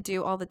literally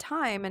do all the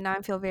time, and now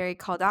I feel very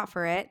called out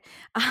for it.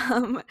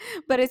 Um,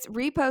 but it's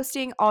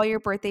reposting all your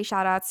birthday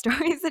shout out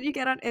stories that you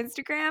get on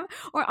Instagram,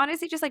 or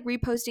honestly, just like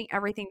reposting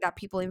everything that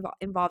people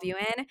involve you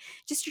in,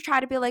 just to try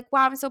to be like,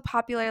 wow, I'm so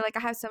popular. Like,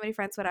 I have so many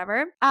friends,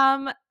 whatever.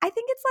 I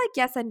think it's like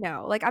yes and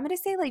no. Like, I'm going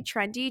to say like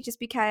trendy just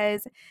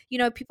because,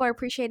 people are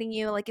appreciating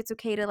you. Like, it's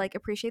okay to like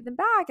appreciate them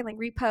back and like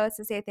repost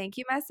and say a thank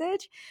you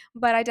message.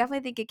 But I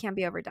definitely think it can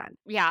be overdone.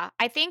 Yeah,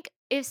 I think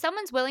if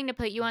someone's willing to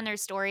put you on their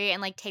story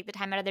and like take the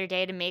time out of their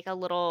day to make a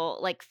little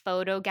like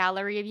photo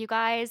gallery of you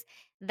guys,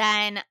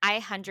 then I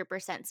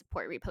 100%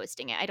 support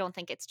reposting it. I don't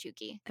think it's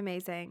chooky.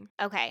 Amazing.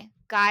 Okay,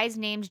 guys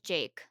named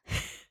Jake.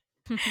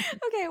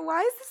 Okay,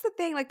 why is this the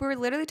thing? Like, we were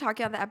literally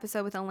talking on the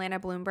episode with Alana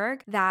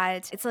Bloomberg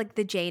that it's like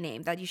the J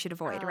name that you should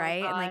avoid, Oh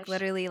right? And like, gosh.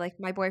 literally, like,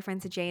 my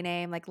boyfriend's a J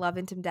name, like, love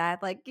him to death.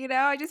 Like,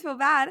 I just feel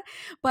bad.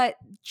 But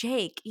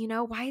Jake,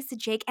 why is the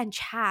Jake and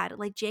Chad?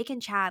 Like, Jake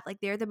and Chad, like,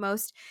 they're the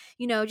most,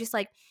 just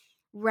like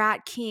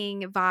Rat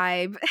King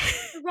vibe.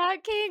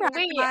 Rat King. Rat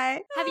Wait,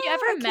 guy. have you I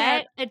ever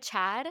can't. met a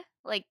Chad?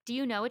 Like, do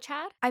you know a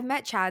Chad? I've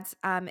met Chad's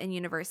in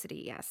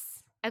university,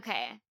 yes.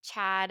 Okay,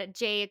 Chad,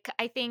 Jake.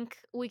 I think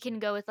we can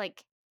go with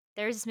like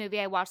there's this movie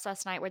I watched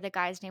last night where the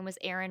guy's name was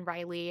Aaron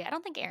Riley. I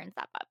don't think Aaron's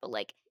that bad, but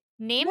like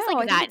names No, like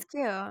I think that. it's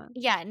cute.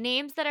 Yeah,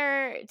 names that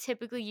are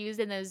typically used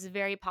in those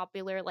very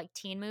popular like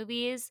teen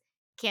movies.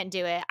 Can't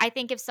do it. I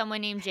think if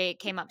someone named Jake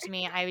came up to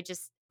me, I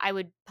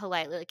would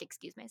politely like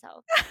excuse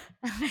myself.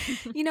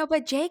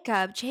 But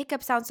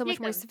Jacob sounds so much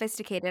more Jacob.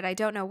 sophisticated. I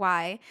don't know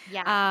why.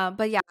 Yeah.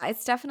 But yeah,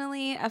 it's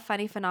definitely a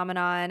funny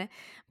phenomenon.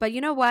 But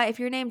you know what? If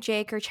you're named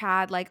Jake or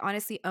Chad, like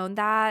honestly own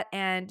that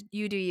and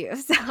you do you.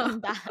 So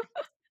That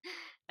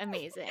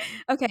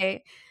amazing.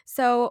 okay.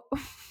 So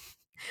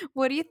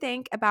what do you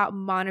think about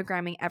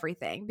monogramming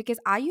everything? Because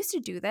I used to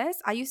do this.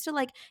 I used to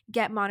like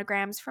get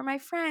monograms for my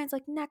friends,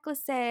 like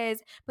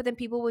necklaces, but then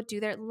people would do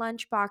their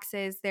lunch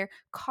boxes, their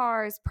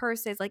cars,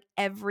 purses, like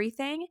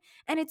everything.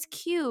 And it's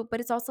cute, but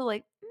it's also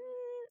like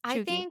I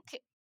chuggy. think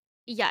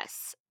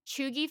yes,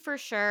 chuggy for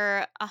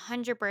sure,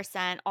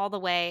 100% all the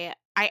way.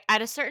 I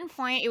at a certain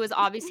point, it was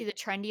obviously the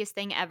trendiest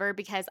thing ever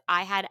because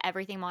I had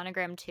everything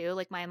monogrammed too.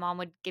 Like my mom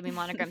would give me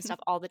monogram stuff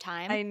all the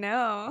time, I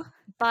know.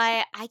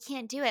 but I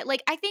can't do it.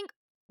 Like I think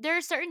there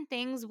are certain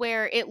things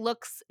where it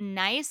looks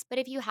nice, but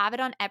if you have it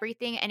on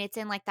everything and it's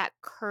in like that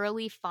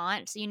curly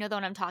font, so you know the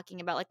one I'm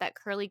talking about, like that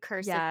curly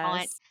cursive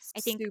font. Yes,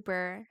 I think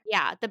super.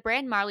 yeah, the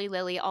brand Marley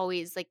Lily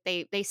always like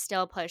they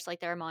still push like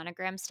their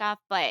monogram stuff,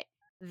 but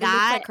It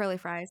looks that like curly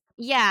fries.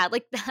 yeah,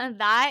 like,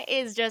 that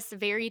is just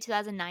very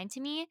 2009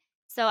 to me,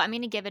 so I'm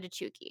gonna give it a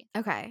chooky.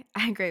 Okay,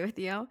 I agree with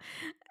you.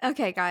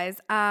 Okay, guys.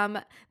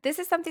 This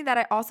is something that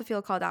I also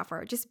feel called out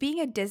for. Just being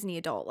a Disney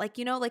adult. Like,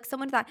 like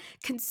someone that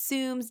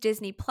consumes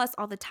Disney Plus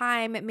all the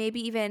time, maybe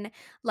even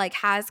like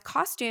has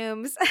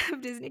costumes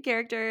of Disney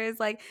characters,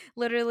 like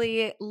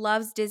literally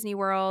loves Disney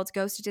World,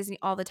 goes to Disney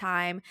all the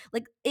time.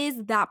 Like,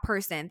 is that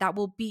person that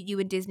will beat you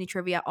in Disney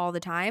trivia all the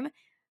time?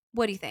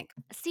 What do you think?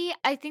 See,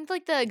 I think,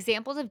 like, the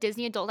examples of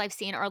Disney adult I've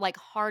seen are, like,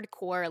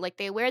 hardcore, like,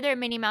 they wear their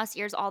Minnie Mouse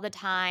ears all the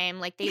time,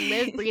 like, they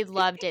live, breathe,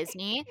 love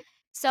Disney.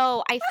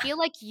 So, I feel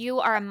like you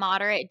are a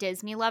moderate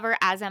Disney lover,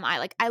 as am I.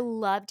 Like, I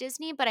love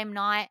Disney, but I'm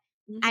not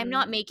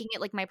Mhm. making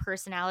it, like, my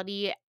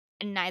personality,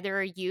 and neither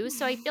are you,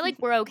 so I feel like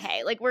we're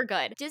okay, like, we're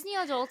good. Disney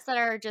adults that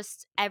are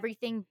just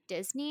everything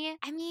Disney,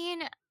 I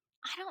mean,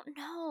 I don't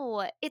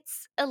know.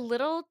 It's a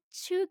little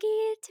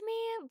chuggy to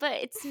me, but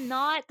it's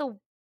not the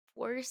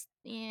worst.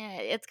 Yeah,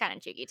 it's kinda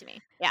cheeky to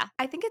me. Yeah.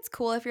 I think it's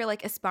cool if you're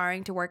like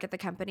aspiring to work at the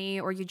company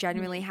or you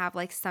genuinely Mhm. have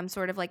like some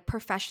sort of like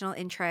professional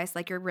interest,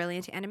 like you're really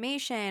into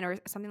animation or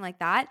something like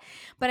that.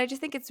 But I just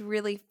think it's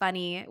really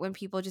funny when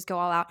people just go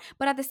all out.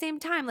 But at the same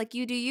time, like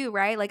you do you,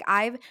 right? Like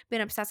I've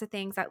been obsessed with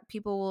things that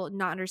people will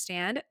not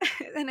understand.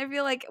 And I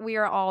feel like we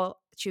are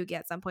all chuggy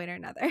at some point or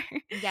another.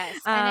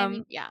 Yes, and I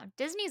mean, um, yeah,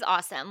 Disney's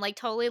awesome, like,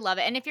 totally love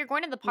it, and if you're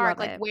going to the park, love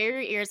like, it. wear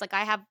your ears, like,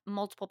 I have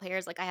multiple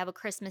pairs, like, I have a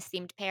Christmas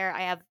themed pair,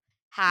 I have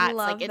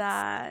hats, like, Love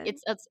that.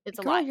 it's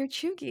a Girl, lot. you're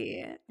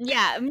chuggy.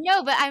 Yeah,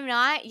 no, but I'm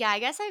not yeah, I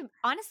guess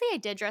I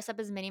did dress up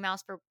as Minnie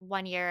Mouse for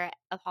 1 year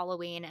of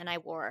Halloween, and I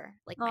wore,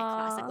 like, my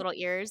classic Aw, little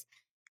ears,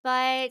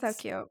 but so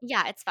cute.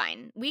 yeah, it's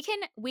fine. We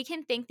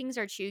can think things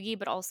are chuggy,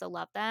 but also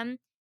love them,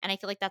 and I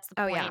feel like that's the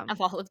Oh point yeah. of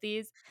all of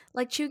these.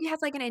 Like, Chugi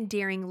has, like, an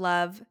endearing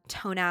love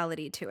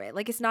tonality to it.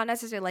 Like, it's not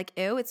necessarily like,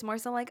 "Ew," it's more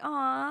so like,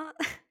 "Aw."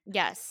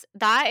 Yes,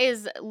 that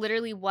is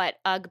literally what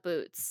UGG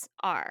boots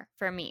are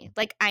for me.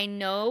 Like, I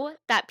know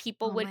that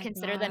people Oh would my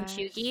consider them gosh.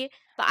 chuggy,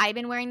 but I've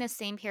been wearing the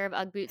same pair of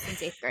UGG boots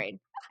since 8th grade.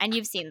 And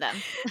you've seen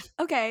them.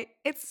 Okay,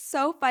 it's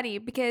so funny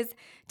because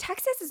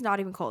Texas is not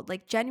even cold.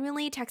 Like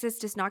genuinely, Texas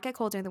does not get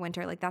cold during the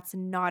winter. Like that's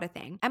not a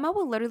thing. Emma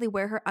will literally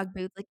wear her UGG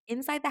boots like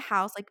inside the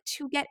house, like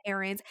to get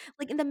errands,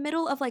 like in the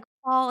middle of like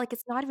fall. Like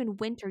it's not even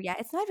winter yet.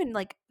 It's not even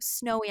like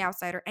snowy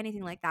outside or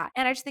anything like that.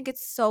 And I just think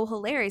it's so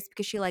hilarious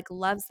because she like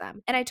loves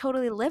them, and I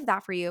totally live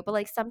that for you. But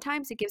like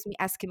sometimes it gives me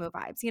Eskimo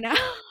vibes, you know?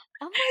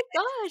 Oh my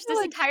gosh, So,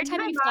 this like entire in time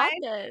my you've thought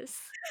mind,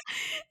 this.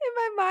 in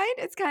my mind,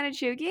 it's kind of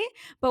chuggy.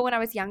 But when I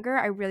was younger,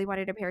 I really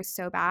wanted a pair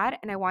so bad,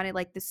 and I wanted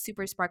like the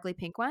super sparkly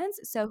pink ones.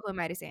 So who am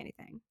I to say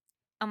anything?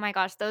 Oh my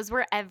gosh, those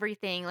were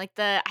everything. Like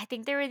I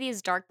think there were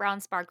these dark brown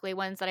sparkly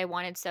ones that I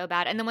wanted so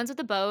bad, and the ones with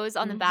the bows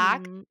on the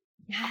back. Mhm.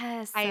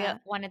 Yes. I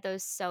wanted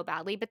those so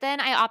badly, but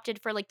then I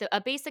opted for, like, a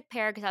basic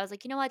pair because I was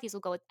like, "You know what? These will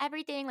go with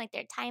everything, like,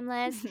 they're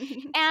timeless."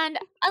 And,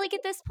 like,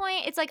 at this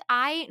point, it's like,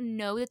 I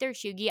know that they're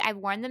Chugi. I've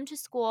worn them to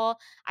school.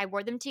 I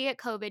wore them to get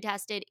COVID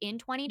tested in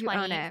You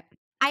own 2020. it.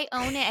 I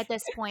own it at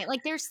this point.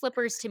 Like, they're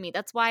slippers to me.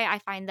 That's why I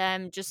find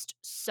them just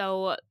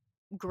so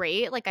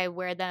great. Like, I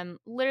wear them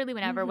literally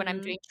whenever, when I'm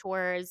Mhm. doing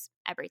chores,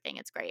 everything,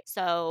 it's great.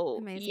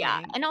 So, yeah.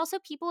 Amazing. And also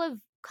people have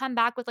come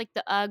back with, like,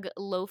 the UGG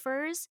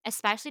loafers,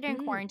 especially during Mm,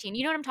 quarantine.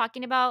 You know what I'm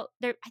talking about?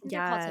 I think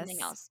they're called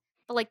something yes. else,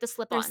 but, like, the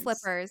They're slip-ons.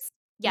 slippers.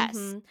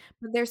 Yes. Mhm.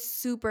 But they're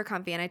super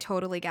comfy, and I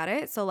totally get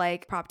it, so,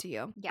 like, prop to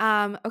you. Yeah.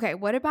 Okay,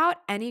 what about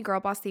any girl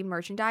boss themed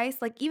merchandise?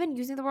 Like, even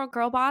using the word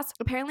girl boss,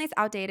 apparently it's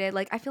outdated.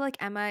 Like, I feel like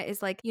Emma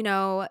is, like,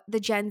 the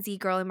Gen Z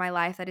girl in my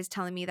life that is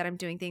telling me that I'm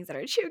doing things that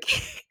are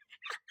chooky.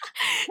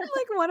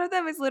 Like, one of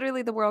them is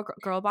literally the world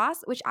girl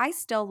boss, which I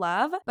still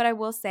love, but I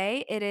will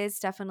say it is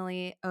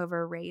definitely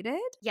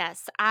overrated.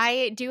 Yes,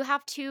 I do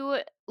have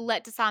to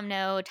let Dasam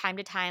know time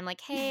to time, like,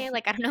 "Hey,"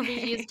 like, I don't know if you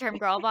should use the term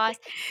girl boss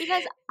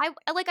because I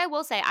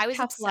will say I was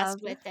Tough obsessed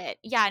love. with it.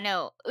 Yeah,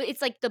 no,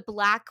 it's like the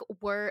black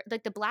word,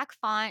 like the black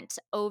font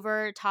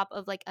over top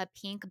of like a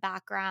pink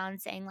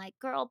background saying like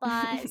girl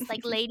boss,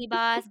 like lady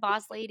boss,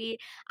 boss lady.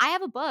 I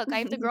have a book. I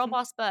have the Girl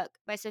Boss book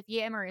by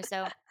Sophia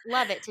Amoruso.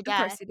 Love it to Of death.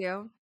 course you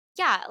do.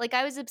 Yeah, like,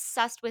 I was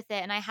obsessed with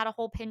it, and I had a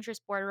whole Pinterest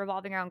board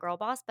revolving around Girl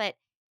Boss, but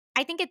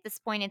I think at this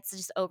point, it's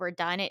just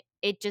overdone.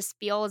 It just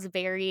feels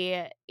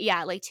very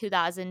yeah, like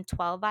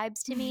 2012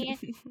 vibes to me.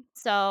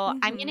 So,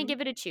 I'm gonna Mhm.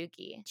 give it a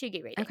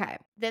Chugi rating. Okay.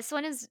 This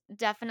one is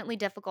definitely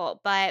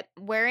difficult, but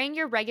wearing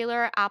your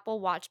regular Apple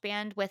Watch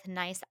band with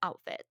nice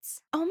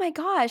outfits. Oh my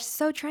gosh,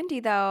 so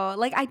trendy though.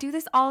 Like I do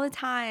this all the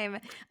time.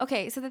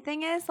 Okay, so the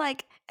thing is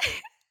like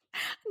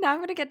now I'm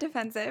going to get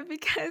defensive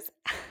because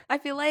I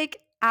feel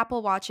like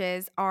Apple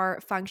Watches are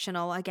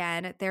functional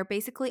again. They're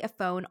basically a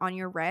phone on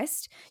your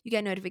wrist. You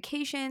get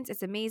notifications,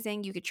 it's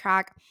amazing. You could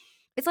track.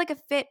 It's like a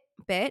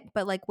Fitbit,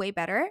 but like way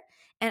better.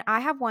 And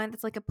I have one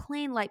that's like a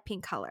plain light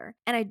pink color.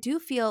 And I do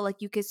feel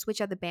like you could switch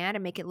out the band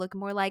and make it look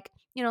more like,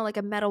 like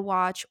a metal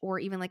watch or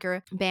even like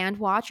a band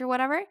watch or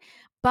whatever.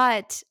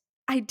 But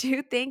I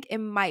do think it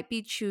might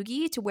be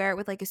chuggy to wear it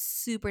with like a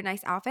super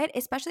nice outfit,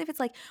 especially if it's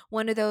like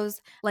one of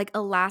those like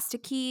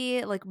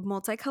elasticy, like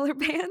multicolored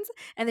bands,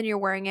 and then you're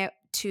wearing it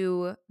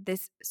to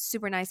this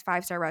super nice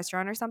 5-star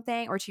restaurant or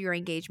something, or to your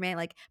engagement,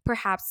 like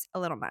perhaps a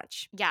little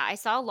much. Yeah, I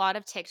saw a lot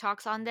of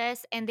TikToks on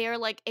this, and they're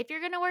like, if you're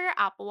gonna wear your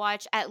Apple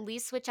Watch, at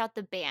least switch out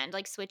the band.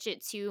 Like, switch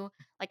it to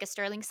like a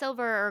sterling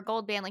silver or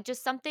gold band, like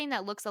just something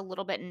that looks a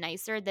little bit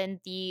nicer than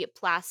the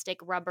plastic,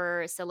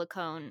 rubber,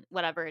 silicone,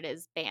 whatever it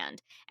is,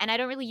 band. And I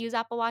don't really use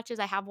Apple Watches.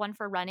 I have one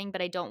for running,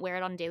 but I don't wear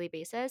it on a daily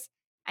basis.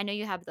 I know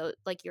you have those,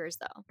 like yours,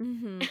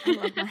 I though.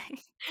 love my.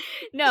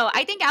 No,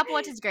 I think Apple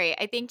Watch is great.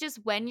 I think just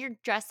when you're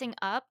dressing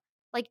up,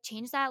 like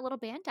change that little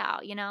band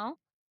out, you know?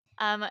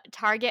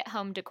 Target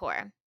home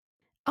decor.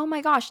 Oh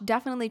my gosh,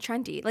 definitely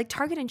trendy. Like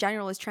Target in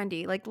general is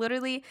trendy. Like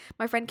literally,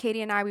 my friend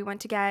Katie and I, we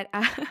went to get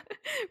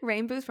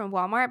rain boots from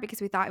Walmart because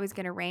we thought it was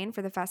going to rain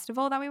for the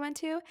festival that we went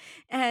to.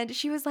 And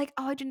she was like,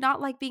 "Oh, I do not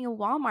like being in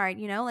Walmart,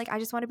 like I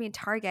just want to be in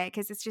Target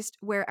because it's just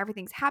where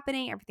everything's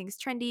happening, everything's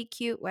trendy,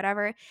 cute,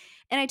 whatever."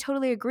 And I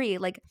totally agree.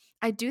 Like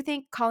I do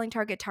think calling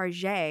Target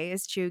Target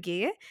is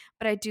chuggy,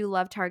 but I do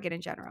love Target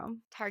in general.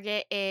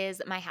 Target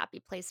is my happy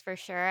place for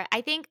sure.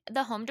 I think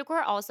the home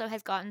decor also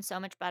has gotten so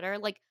much better.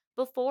 Like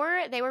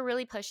before, they were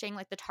really pushing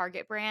like the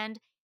Target brand,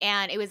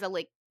 and it was a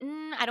like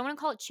I don't want to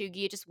call it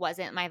chuggy. It just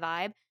wasn't my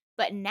vibe.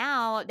 But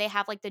now they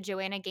have like the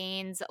Joanna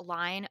Gaines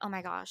line. Oh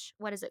my gosh,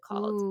 what is it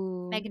called?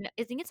 Ooh,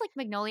 I think it's like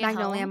Magnolia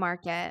Magnolia Home.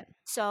 Market.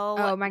 So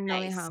Oh,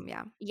 Magnolia nice. Home,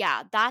 yeah.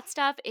 Yeah, that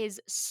stuff is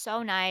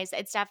so nice.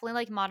 It's definitely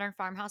like modern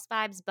farmhouse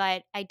vibes,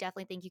 but I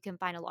definitely think you can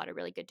find a lot of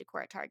really good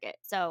decor at Target.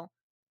 So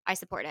I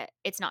support it.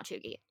 It's not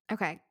chuggy.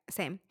 Okay,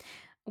 same.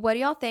 What do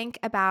y'all think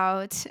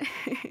about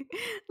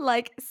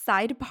like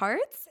side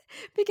parts?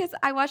 Because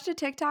I watched a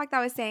TikTok that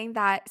was saying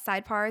that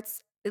side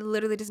parts it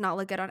literally does not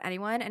look good on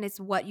anyone, and it's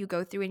what you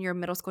go through in your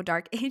middle school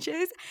dark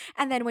ages.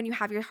 And then when you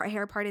have your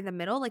hair part in the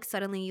middle, like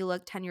suddenly you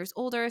look 10 years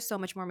older, so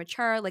much more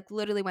mature, like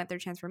literally went through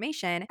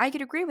transformation. I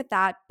could agree with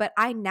that, but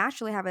I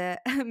naturally have a,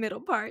 a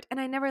middle part and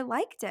I never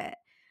liked it.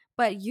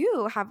 But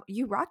you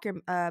rock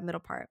your middle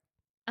part.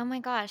 Oh my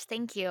gosh,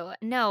 thank you.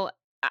 No,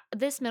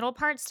 this middle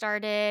part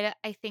started,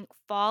 I think,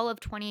 fall of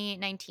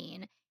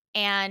 2019.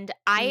 And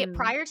Mm.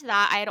 prior to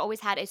that, I had always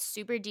had a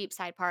super deep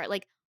side part.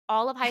 Like,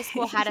 all of high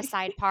school had a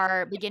side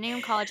part, beginning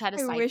of college had a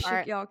I side wish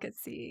if part. y'all could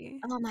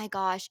see. Oh my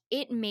gosh,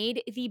 it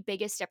made the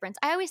biggest difference.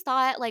 I always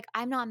thought, like,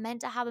 I'm not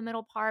meant to have a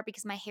middle part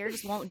because my hair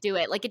just won't do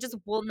it. Like, it just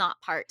will not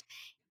part.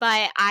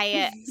 But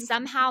I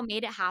somehow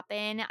made it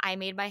happen. I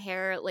made my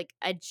hair, like,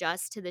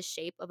 adjust to the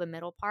shape of a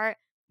middle part,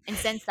 and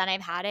since then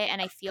I've had it,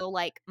 and I feel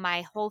like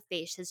my whole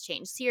face has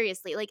changed.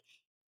 Seriously, like,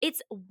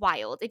 it's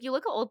wild. If you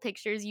look at old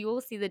pictures, you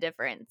will see the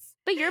difference.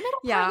 But your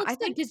middle part Yeah, looks I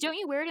good think because don't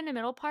you wear it in the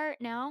middle part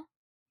now?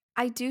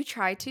 I do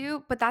try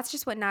to, but that's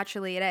just what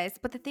naturally it is.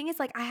 But the thing is,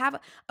 like, I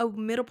have a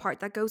middle part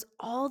that goes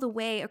all the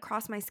way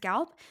across my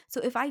scalp.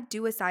 So if I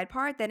do a side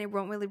part, then it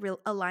won't really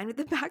align with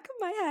the back of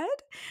my head.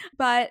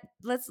 But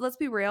let's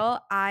be real.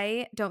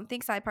 I don't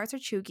think side parts are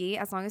chuggy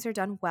as long as they're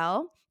done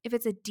well. If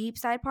it's a deep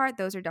side part,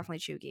 those are definitely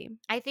chuggy.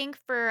 I think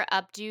for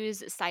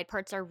updos, side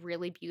parts are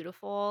really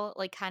beautiful,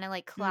 like, kinda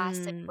like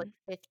classic, like, Mm,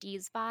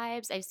 50s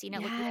vibes. I've seen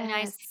it look really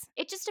nice. yes.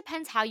 It just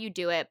depends how you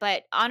do it,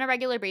 but on a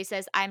regular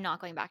basis, I'm not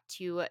going back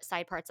to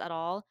side parts at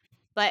all.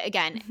 But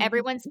again,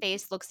 everyone's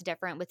face looks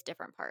different with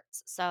different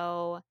parts.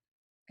 So,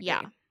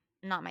 yeah, Agree.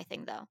 not my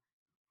thing though.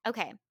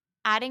 Okay,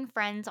 adding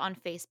friends on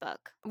Facebook.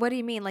 What do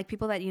you mean? Like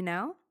people that you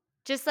know?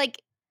 Just,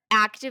 like,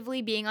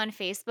 actively being on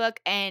Facebook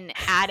and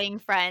adding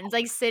friends,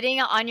 like, sitting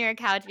on your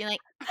couch being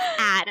like,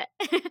 "Add."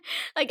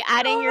 Like,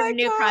 adding Oh your my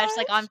new crush,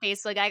 like, on gosh.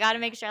 Facebook. I gotta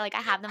make sure, like,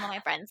 I have them on my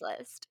friends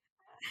list.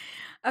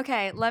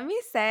 Okay, let me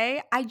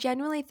say, I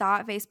genuinely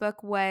thought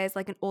Facebook was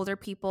like an older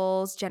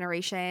people's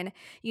generation,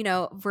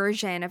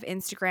 version of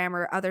Instagram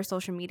or other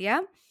social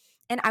media.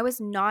 And I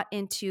was not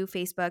into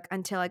Facebook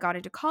until I got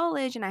into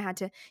college and I had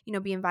to,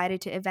 be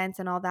invited to events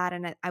and all that.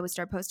 And I would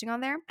start posting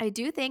on there. I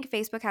do think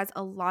Facebook has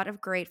a lot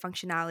of great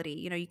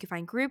functionality. You can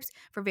find groups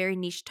for very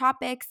niche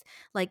topics,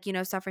 like,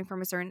 suffering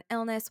from a certain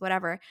illness,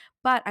 whatever.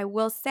 But I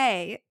will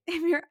say,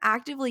 if you're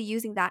actively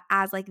using that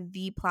as like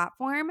the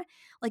platform,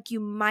 like you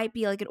might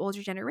be like an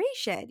older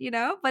generation,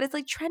 but it's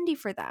like trendy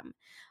for them,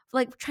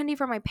 like trendy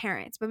for my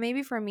parents, but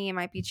maybe for me it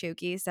might be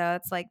chooky. So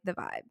it's like the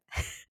vibe.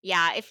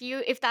 Yeah,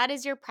 if that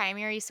is your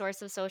primary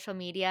source of social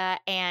media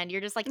and you're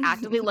just, like,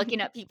 actively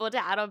looking at people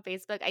to add on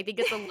Facebook, I think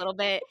it's a little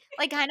bit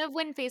like, kind of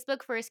when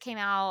Facebook first came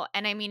out,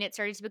 and I mean, it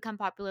started to become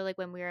popular, like,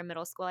 when we were in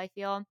middle school, I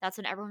feel. That's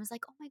when everyone was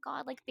like, "Oh my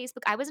god, like,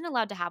 Facebook." I wasn't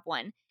allowed to have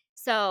one.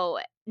 So,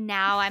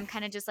 now I'm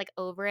kinda just, like,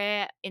 over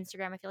it.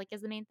 Instagram, I feel like,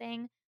 is the main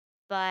thing,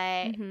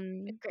 but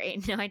hmm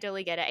great. No, I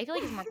totally get it. I feel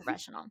like it's more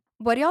professional.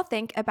 What do y'all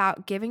think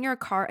about giving your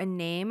car a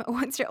name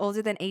once you're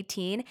older than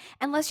 18?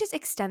 And let's just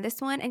extend this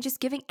one and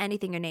just giving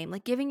anything a name,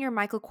 like giving your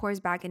Michael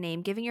Kors bag a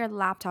name, giving your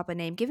laptop a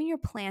name, giving your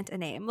plant a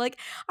name. Like,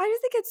 I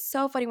just think it's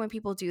so funny when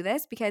people do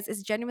this because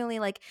it's genuinely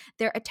like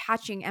they're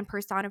attaching and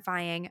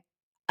personifying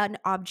an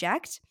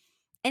object.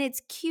 And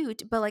it's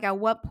cute, but like at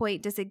what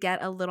point does it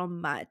get a little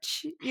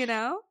much, you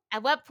know?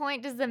 At what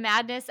point does the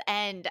madness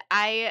end?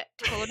 I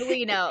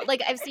totally know.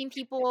 Like, I've seen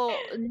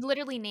people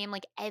literally name,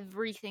 like,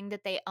 everything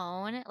that they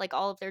own, like,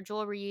 all of their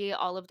jewelry,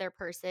 all of their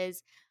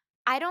purses.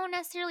 I don't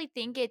necessarily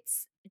think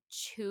it's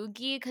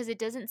cheugy because it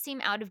doesn't seem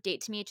out of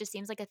date to me, it just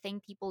seems like a thing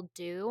people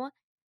do,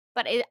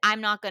 but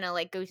I'm not gonna,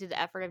 like, go through the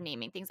effort of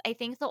naming things. I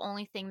think the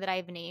only thing that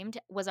I've named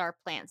was our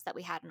plants that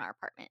we had in our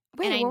apartment,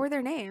 and Wait, what were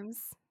their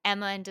names?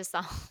 Emma and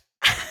Dasam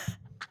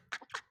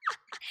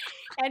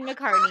and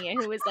McCartney,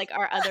 who was, like,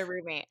 our other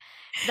roommate.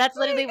 That's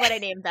literally what Wait, I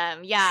named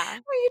them, yeah.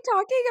 are you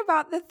talking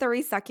about the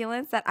 3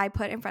 succulents that I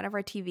put in front of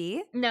our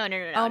TV? No, no,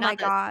 no, no, Oh my not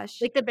those. gosh.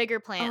 Like, the bigger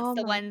plants, Oh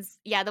my the ones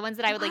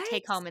that I would, like,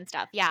 take what? home and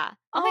stuff, yeah.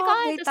 Oh my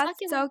Oh, god, wait, the that's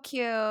succulent. so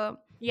cute. I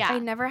Yeah.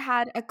 never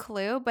had a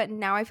clue, but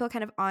now I feel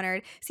kind of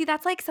honored. See,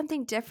 that's like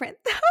something different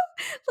though.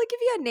 Like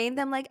if you had named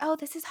them like, "Oh,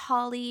 this is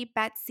Holly,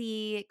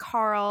 Betsy,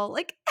 Carl,"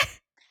 like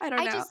I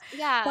don't I know. just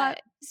yeah,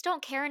 But just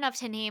don't care enough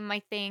to name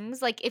my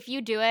things, like, if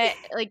you do it,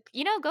 like,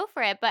 go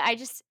for it, but I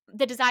just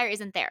the desire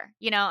isn't there,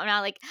 I'm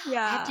not like,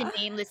 "I have to yeah.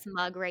 name this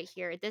mug right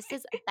here. This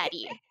is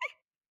Betty."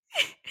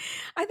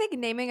 I think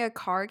naming a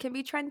car can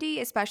be trendy,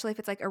 especially if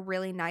it's like a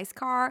really nice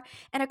car.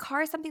 And a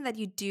car is something that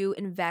you do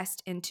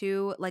invest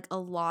into like a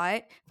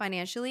lot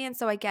financially. And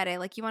so I get it.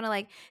 Like you want to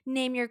like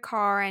name your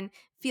car and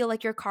feel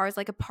like your car is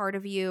like a part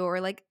of you or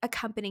like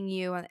accompanying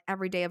you on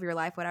every day of your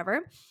life,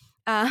 whatever.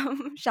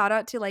 Shout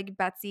out to like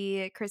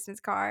Betsy Christmas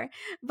car.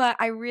 But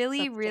I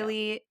really, That's cute.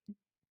 really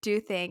do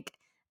think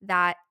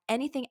that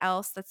anything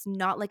else that's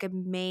not like a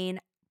main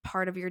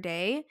part of your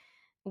day,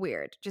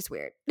 weird, just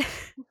weird.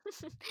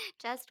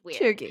 Just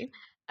weird. Chuggy.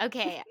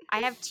 Okay, I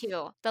have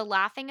 2, the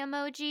laughing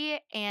emoji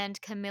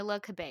and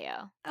Camila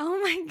Cabello.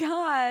 Oh my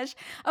gosh.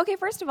 Okay,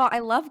 first of all, I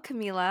love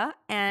Camila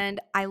and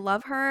I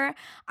love her.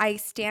 I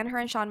stan her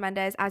and Shawn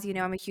Mendes. As you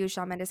know, I'm a huge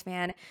Shawn Mendes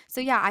fan.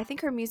 So yeah, I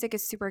think her music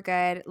is super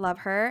good. Love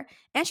her.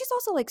 And she's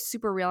also like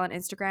super real on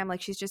Instagram.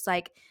 Like she's just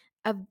like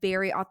a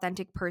very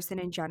authentic person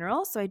in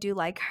general. So I do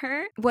like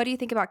her. What do you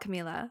think about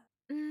Camila?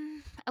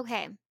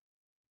 Okay.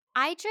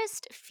 I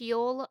just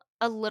feel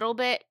a little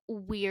bit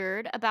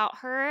weird about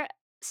her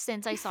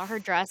since I saw her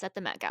dress at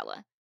the Met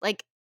Gala.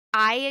 Like,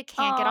 I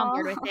can't get on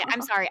board with it.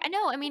 I'm Oh. sorry. I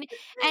know, I mean,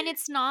 and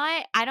it's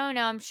not I don't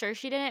know, I'm sure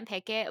she didn't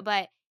pick it,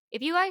 but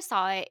If you guys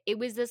saw it, it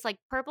was this like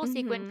purple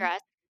sequin Mhm.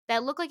 dress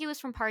that looked like it was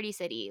from Party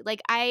City.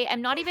 Like I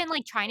am not even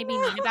like trying to be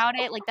mean about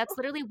it. Like that's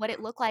literally what it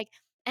looked like.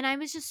 And I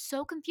was just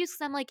so confused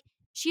because I'm like,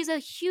 she's a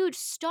huge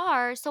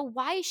star, so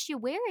why is she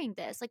wearing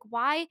this? Like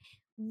why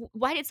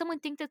did someone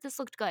think that this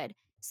looked good?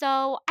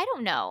 So I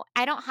don't know.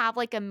 I don't have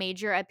like a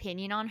major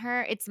opinion on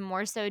her. It's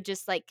more so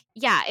just like,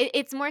 yeah,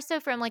 it's more so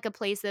from like a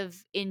place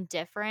of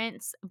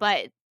indifference.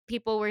 But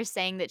people were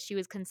saying that she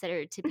was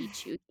considered to be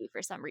chooky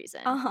for some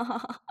reason.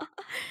 Oh.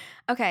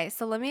 Okay,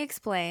 so let me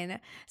explain.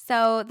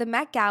 So the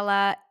Met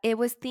Gala, it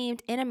was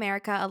themed in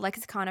America, a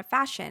lexicon of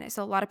fashion.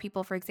 So a lot of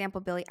people, for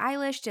example, Billie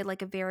Eilish did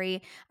like a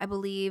very, I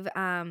believe,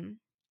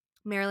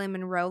 Marilyn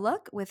Monroe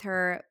look with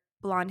her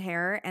blonde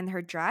hair and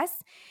her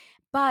dress.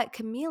 But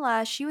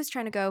Camila, she was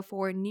trying to go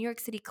for New York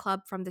City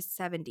club from the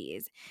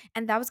 70s.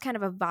 And that was kind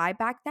of a vibe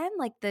back then,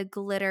 like the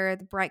glitter,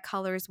 the bright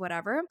colors,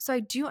 whatever. So I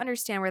do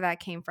understand where that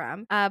came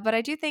from. But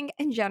I do think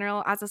in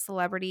general, as a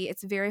celebrity,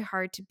 it's very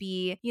hard to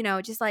be,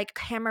 just like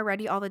camera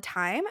ready all the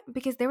time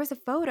because there was a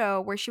photo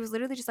where she was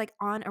literally just like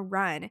on a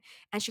run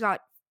and she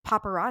got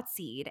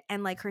paparazzied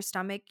and like her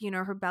stomach,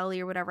 her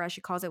belly or whatever as she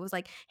calls it was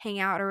like hang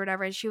out or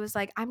whatever. And she was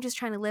like, I'm just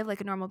trying to live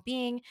like a normal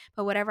being,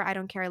 but whatever, I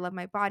don't care. I love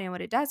my body and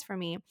what it does for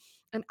me.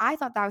 And I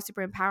thought that was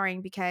super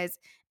empowering because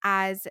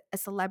as a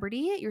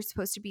celebrity, you're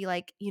supposed to be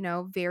like,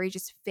 very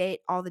just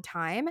fit all the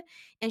time.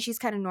 And she's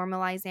kind of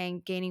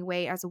normalizing gaining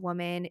weight as a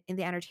woman in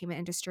the entertainment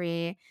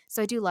industry.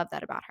 So I do love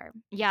that about her.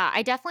 Yeah,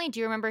 I definitely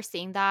do remember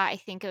seeing that. I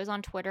think it was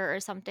on Twitter or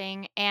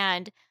something.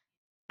 And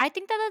I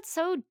think that that's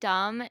so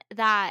dumb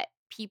that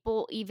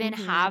people even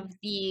have Hmm.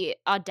 the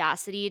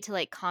audacity to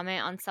like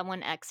comment on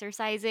someone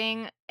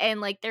exercising and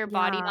like their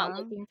body not Yeah.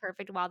 looking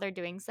perfect while they're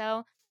doing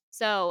so.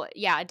 So,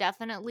 yeah,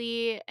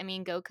 definitely. I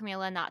mean, go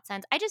Camila in that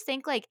sense. I just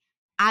think like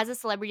as a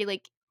celebrity,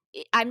 like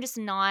I'm just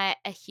not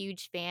a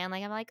huge fan.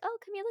 Like I'm like, oh,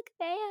 Camila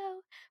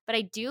Cabello, but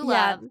I do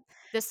Yeah. love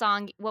the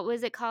song. What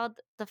was it called?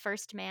 The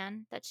First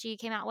Man that she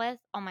came out with.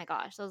 Oh my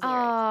gosh, those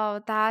lyrics.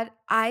 Oh, that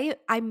I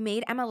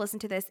made Emma listen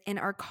to this in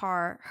our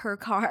car, her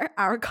car,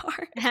 our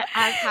car.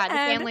 Our car, the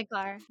And family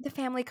car. the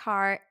family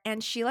car,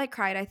 and she like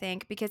cried, I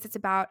think, because it's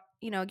about,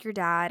 your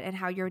dad and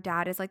how your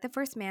dad is like the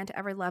first man to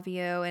ever love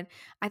you. And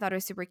I thought it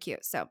was super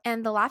cute. So,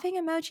 and the laughing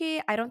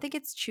emoji, I don't think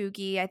it's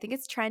chuggy. I think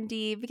it's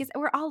trendy because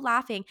we're all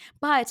laughing,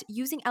 but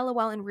using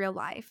LOL in real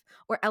life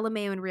or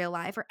LMAO in real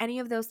life or any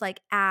of those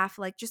like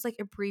like just like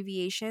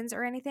abbreviations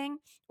or anything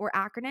or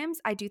acronyms,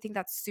 I do think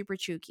that's super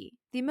chuggy.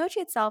 The emoji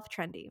itself,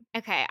 trendy.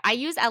 Okay, I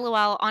use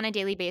LOL on a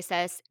daily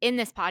basis in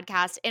this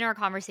podcast, in our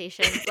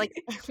conversations, like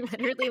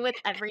literally with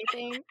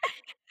everything.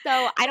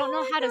 So I don't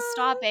know Oh how to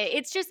stop my it.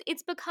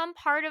 It's become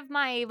part of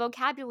my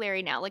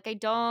vocabulary now. Like I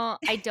don't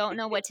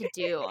know what to gosh.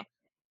 do,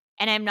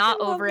 and I'm I not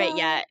love over it that.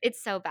 yet.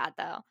 It's so bad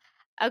though.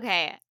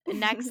 Okay,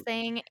 next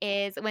thing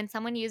is when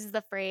someone uses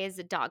the phrase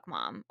dog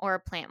mom or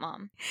plant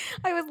mom.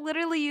 I was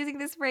literally using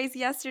this phrase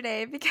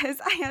yesterday because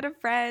I had a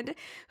friend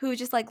who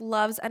just like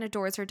loves and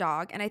adores her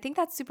dog. And I think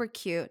that's super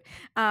cute.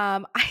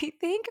 I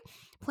think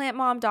plant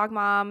mom, dog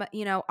mom,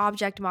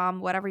 object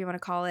mom, whatever you want to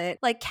call it,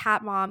 like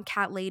cat mom,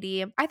 cat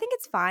lady. I think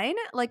it's fine.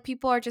 Like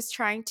people are just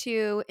trying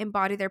to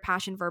embody their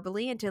passion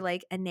verbally into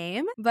like a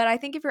name. But I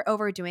think if you're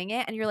overdoing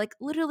it and you're like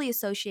literally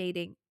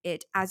associating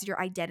it as your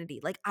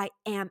identity, like I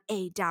am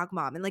a dog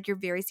mom, and like you're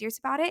very serious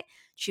about it,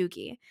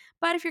 chuggy.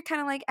 But if you're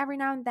kind of like every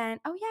now and then,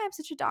 oh yeah, I'm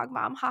such a dog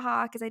mom,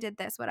 haha, because I did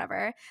this,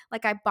 whatever.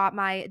 Like I bought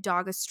my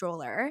dog a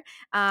stroller.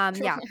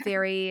 Yeah,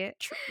 very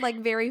like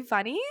very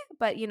funny,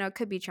 but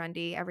could be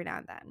trendy every now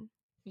and then.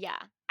 Yeah.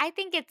 I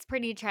think it's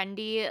pretty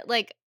trendy.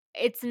 Like,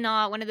 it's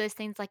not one of those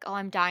things like, "Oh,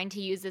 I'm dying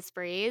to use this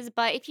phrase,"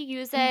 but if you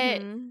use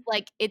it, Hmm.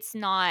 like, it's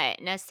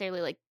not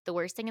necessarily, like, the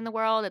worst thing in the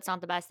world, it's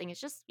not the best thing, it's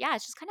just yeah,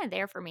 it's just kinda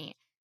there for me.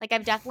 Like,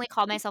 I've definitely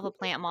called myself a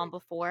plant mom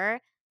before,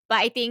 but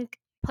I think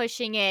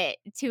pushing it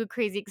to a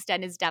crazy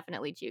extent is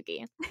definitely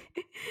cheeky.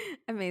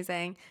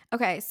 Amazing.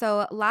 Okay,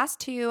 so last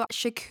two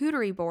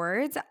charcuterie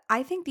boards.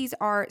 I think these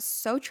are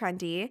so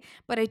trendy,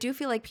 but I do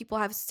feel like people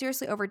have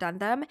seriously overdone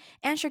them.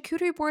 And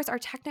charcuterie boards are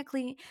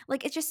technically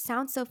like it just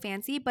sounds so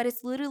fancy, but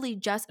it's literally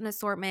just an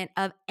assortment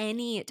of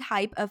any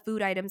type of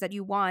food items that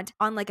you want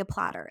on like a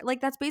platter. Like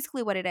that's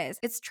basically what it is.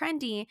 It's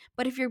trendy,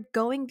 but if you're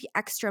going the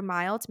extra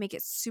mile to make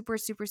it super,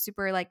 super,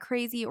 super like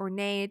crazy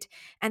ornate,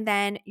 and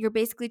then you're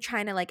basically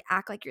trying to like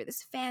act like you're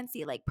this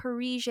fancy like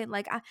Parisian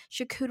like a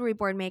charcuterie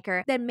board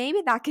maker, then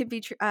maybe that could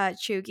be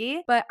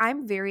chuggy. But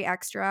I'm very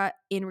extra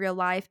in real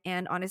life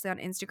and honestly on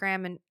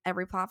Instagram and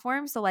every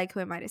platform. So like, who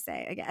am I to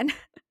say again?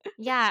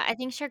 Yeah, I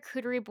think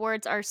charcuterie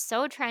boards are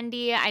so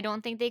trendy. I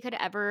don't think they could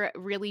ever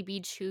really be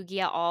chuggy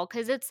at all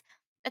because it's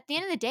at the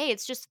end of the day,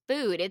 it's just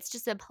food. It's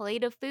just a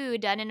plate of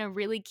food done in a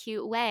really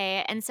cute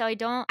way. And so I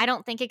don't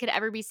think it could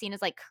ever be seen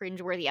as like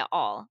cringeworthy at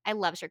all. I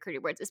love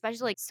charcuterie boards,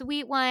 especially like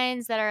sweet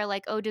ones that are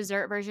like, oh,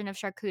 dessert version of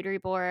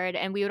charcuterie board.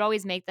 And we would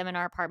always make them in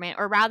our apartment.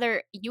 Or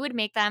rather, you would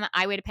make them,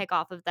 I would pick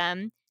off of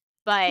them.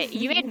 But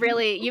you made a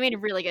really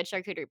good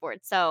charcuterie board.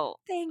 So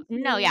Thank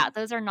no, yeah, you.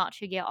 those are not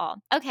chuggy at all.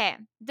 Okay.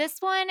 This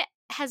one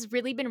has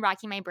really been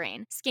racking my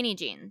brain. Skinny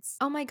jeans.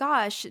 Oh my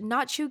gosh,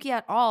 not chuggy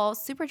at all,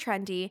 super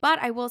trendy. But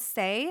I will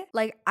say,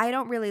 like, I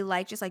don't really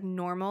like just like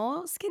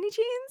normal skinny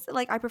jeans.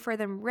 Like, I prefer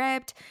them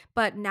ripped.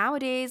 But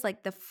nowadays,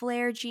 like the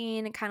flare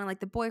jean, kind of like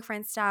the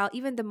boyfriend style,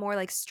 even the more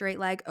like straight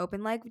leg,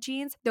 open leg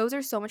jeans, those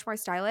are so much more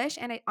stylish.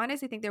 And I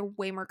honestly think they're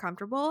way more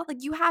comfortable.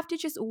 Like, you have to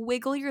just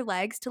wiggle your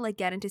legs to like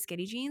get into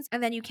skinny jeans,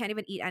 and then you can't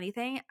even eat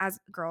anything as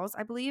girls,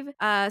 I believe.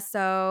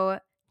 So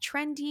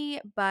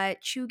trendy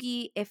but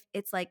chuggy if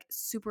it's like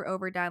super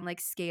overdone, like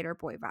skater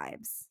boy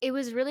vibes. It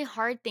was really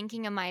hard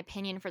thinking of my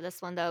opinion for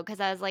this one though, because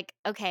I was like,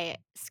 okay,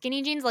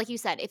 skinny jeans, like you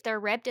said, if they're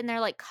ripped and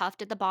they're like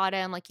cuffed at the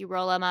bottom, like you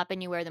roll them up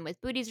and you wear them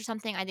with booties or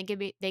something, I think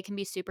they can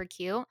be super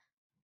cute.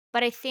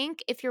 But I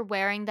think if you're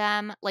wearing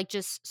them like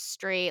just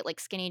straight, like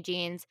skinny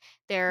jeans,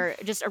 they're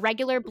just a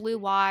regular blue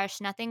wash,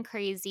 nothing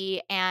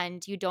crazy,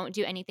 and you don't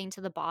do anything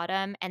to the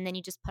bottom, and then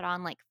you just put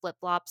on like flip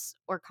flops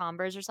or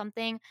Converse or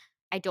something.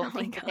 I Oh don't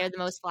my think that gosh. they're the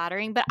most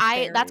flattering. But that's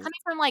Very.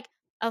 coming from like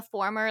a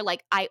former,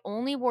 like I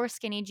only wore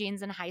skinny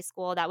jeans in high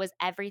school. That was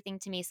everything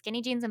to me.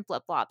 Skinny jeans and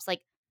flip flops,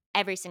 like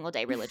every single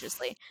day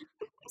religiously.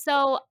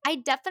 So, I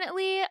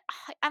definitely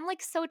I'm,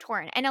 like, so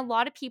torn, and a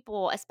lot of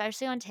people,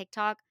 especially on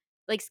TikTok,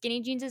 like,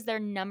 skinny jeans is their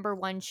number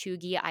 1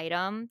 chuggy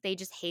item. They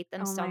just hate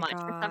them Oh so my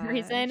much for some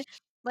reason.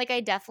 gosh. Like,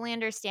 I definitely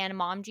understand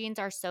mom jeans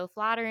are so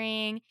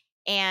flattering,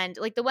 and,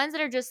 like, the ones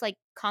that are just, like,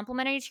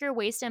 complimentary to your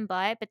waist and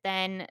butt, but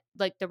then,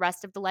 like, the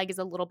rest of the leg is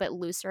a little bit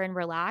looser and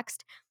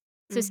relaxed.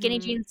 So skinny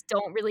Mhm. jeans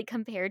don't really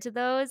compare to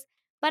those,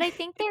 but I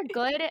think they're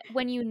good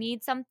when you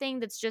need something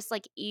that's just,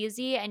 like,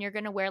 easy and you're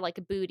gonna wear, like,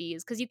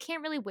 booties because you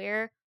can't really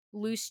wear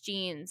loose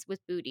jeans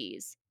with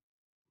booties.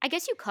 I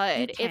guess you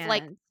You could if,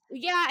 like can't.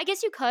 yeah, I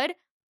guess you could,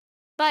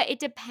 but it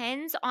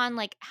depends on,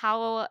 like,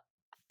 how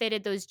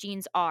fitted those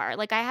jeans are.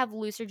 Like, I have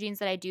looser jeans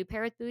that I do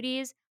pair with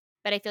booties,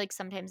 but I feel like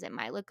sometimes it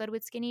might look good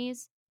with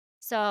skinnies.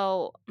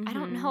 So, I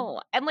don't Mhm.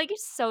 know. I'm, like,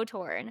 so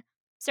torn.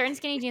 Certain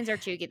skinny jeans are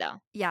chuggy,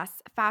 though.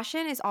 Yes,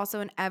 fashion is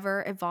also an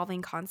ever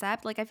evolving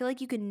concept. Like, I feel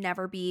like you can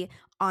never be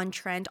on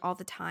trend all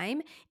the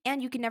time,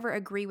 and you can never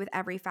agree with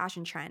every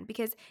fashion trend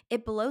because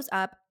it blows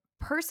up.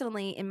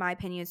 Personally, in my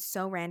opinion,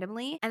 so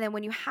randomly. And then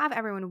when you have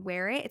everyone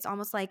wear it, it's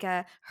almost like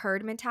a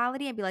herd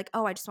mentality and be like,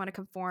 oh, I just want to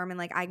conform and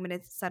like I'm going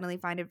to suddenly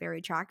find it very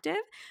attractive.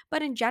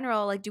 But in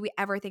general, like, do we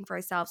ever think for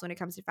ourselves when it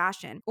comes to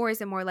fashion? Or is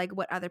it more like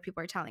what other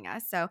people are telling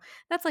us? So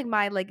that's like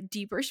my like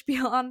deeper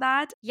spiel on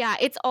that. Yeah,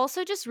 it's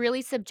also just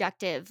really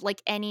subjective.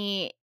 Like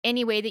any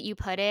way that you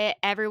put it,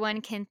 everyone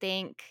can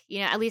think,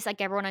 at least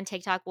like everyone on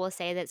TikTok will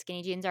say that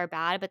skinny jeans are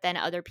bad, but then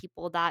other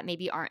people that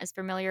maybe aren't as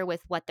familiar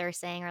with what they're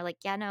saying are like,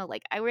 yeah, no,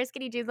 like I wear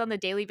skinny jeans on the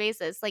daily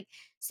basis. Like,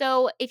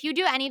 so if you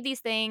do any of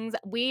these things,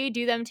 we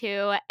do them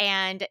too,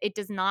 and it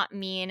does not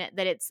mean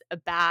that it's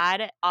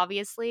bad,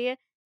 obviously.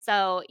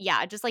 So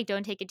yeah, just like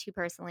don't take it too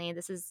personally.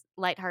 This is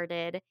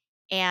lighthearted.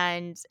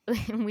 And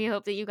we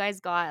hope that you guys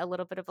got a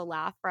little bit of a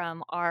laugh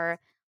from our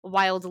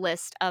wild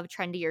list of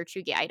trendy or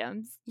chuggy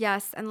items.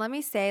 Yes, and let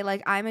me say,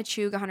 like, I'm a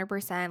chug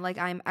 100%, like,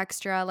 I'm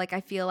extra, like,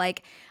 I feel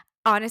like,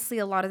 honestly,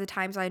 a lot of the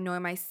times I annoy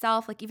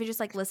myself, like, even just,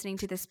 like, listening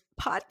to this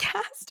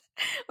podcast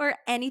or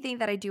anything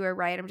that I do or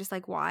write, I'm just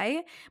like,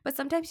 "Why?" But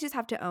sometimes you just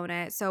have to own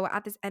it, so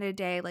at this end of the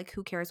day, like,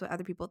 who cares what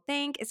other people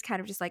think? It's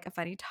kind of just, like, a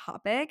funny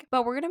topic,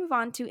 but we're gonna move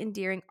on to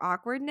endearing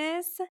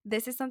awkwardness.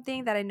 This is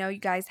something that I know you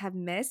guys have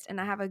missed,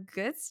 and I have a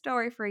good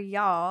story for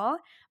y'all.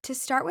 To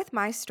start with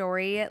my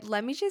story,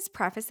 let me just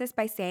preface this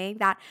by saying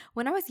that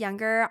when I was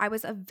younger, I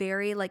was a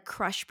very like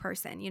crush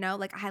person,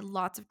 like I had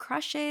lots of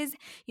crushes,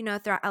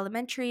 throughout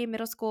elementary,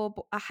 middle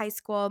school, high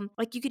school.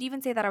 Like you could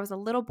even say that I was a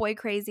little boy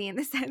crazy in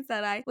the sense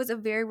that I was a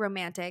very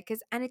romantic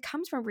and it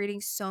comes from reading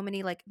so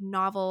many like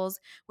novels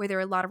where there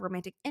are a lot of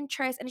romantic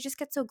interests and it just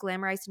gets so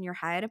glamorized in your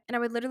head. And I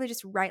would literally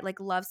just write like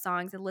love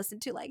songs and listen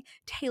to like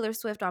Taylor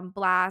Swift on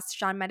blast,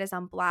 Shawn Mendes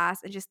on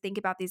blast, and just think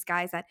about these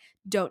guys that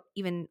don't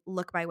even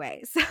look my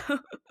way. So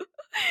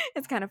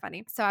it's kind of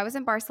funny. So I was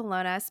in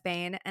Barcelona,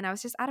 Spain, and I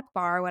was just at a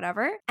bar, or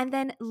whatever. And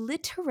then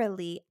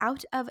literally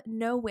out of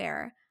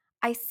nowhere,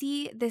 I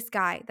see this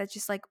guy that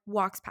just like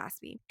walks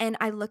past me. And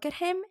I look at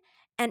him,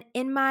 and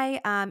in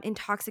my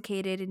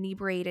intoxicated,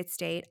 inebriated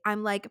state,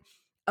 I'm like,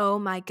 oh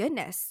my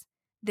goodness,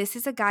 this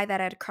is a guy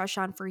that I had a crush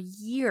on for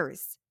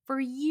years. For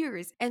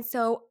years. And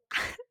so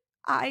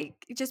I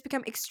just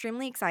become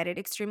extremely excited,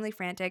 extremely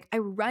frantic. I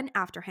run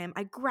after him.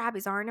 I grab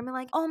his arm and I'm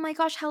like, oh my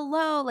gosh,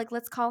 hello. Like,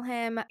 let's call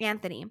him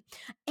Anthony.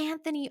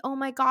 Anthony, oh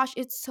my gosh,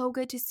 it's so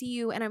good to see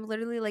you. And I'm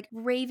literally like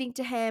raving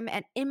to him.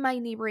 And in my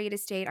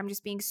inebriated state, I'm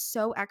just being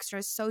so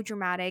extra, so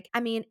dramatic. I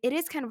mean, it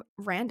is kind of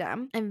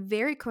random and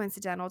very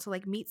coincidental to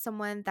like meet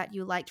someone that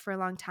you liked for a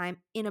long time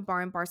in a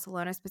bar in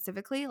Barcelona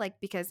specifically, like,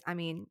 because I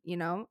mean,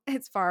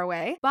 it's far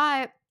away.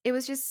 But it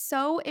was just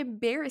so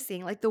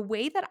embarrassing, like the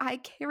way that I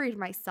carried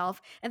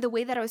myself and the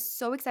way that I was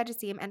so excited to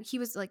see him. And he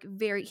was like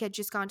he had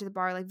just gone to the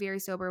bar, like very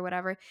sober or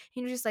whatever.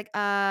 He was just like,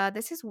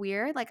 this is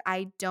weird. Like,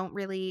 I don't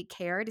really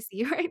care to see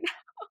you right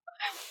now.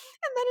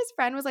 then his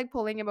friend was like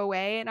pulling him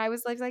away, and I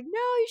was like, no,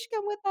 you should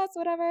come with us,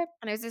 whatever.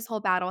 And it was this whole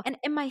battle. And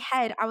in my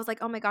head, I was like,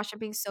 oh my gosh, I'm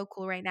being so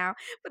cool right now.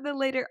 But then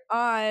later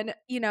on,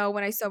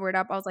 when I sobered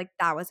up, I was like,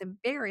 that was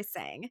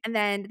embarrassing. And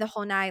then the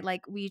whole night,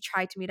 like we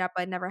tried to meet up,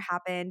 but it never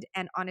happened.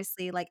 And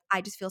honestly, like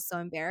I just feel so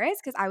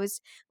embarrassed because I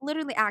was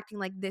literally acting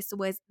like this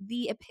was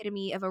the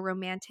epitome of a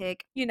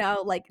romantic,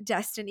 like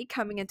destiny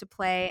coming into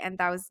play. And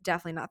that was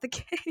definitely not the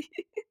case.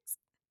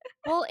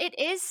 Well, it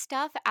is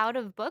stuff out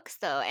of books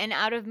though and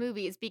out of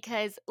movies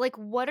because like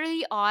what are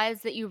the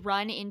odds that you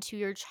run into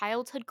your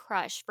childhood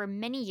crush for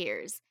many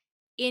years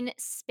in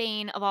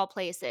Spain of all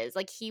places?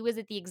 Like he was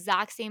at the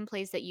exact same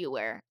place that you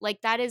were.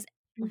 Like that is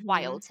Hmm.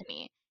 wild to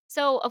me.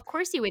 So, of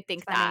course you would It's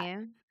think that.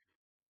 funny.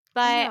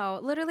 I But know.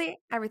 Literally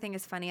everything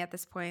is funny at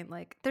this point.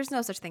 Like, there's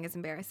no such thing as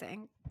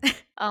embarrassing.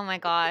 oh my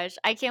gosh,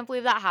 I can't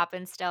believe that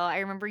happened still. I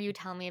remember you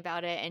telling me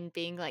about it and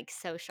being, like,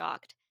 so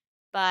shocked.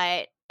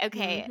 But,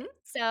 okay, Mhm.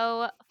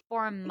 so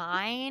for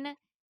mine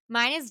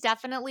is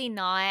definitely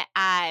not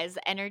as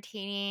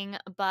entertaining,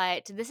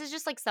 but this is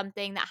just, like,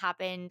 something that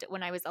happened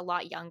when I was a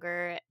lot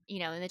younger,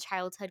 in the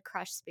childhood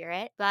crush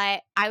spirit.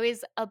 But I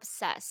was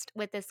obsessed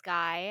with this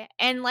guy,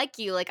 and like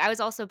you, like, I was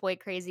also boy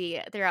crazy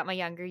throughout my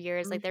younger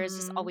years, like, there was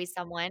just Mhm. always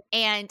someone,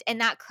 and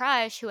that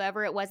crush,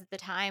 whoever it was at the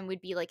time,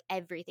 would be, like,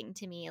 everything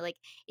to me, like,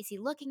 is he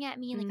looking at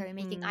me? Like, are we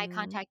making eye Mhm.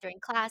 contact during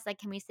class? Like,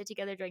 can we sit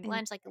together during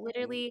lunch? Like, Insane.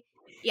 literally,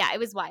 yeah, it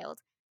was wild.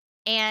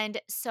 And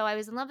so I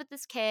was in love with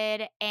this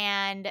kid,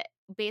 and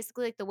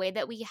basically, like, the way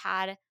that we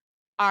had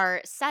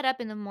our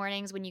setup in the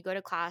mornings when you go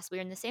to class, we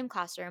were in the same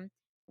classroom,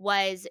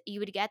 was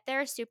you would get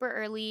there super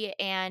early,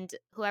 and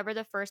whoever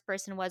the first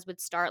person was would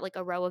start like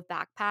a row of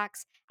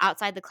backpacks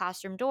outside the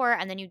classroom door,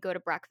 and then you'd go to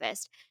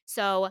breakfast.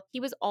 So he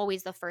was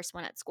always the first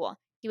one at school.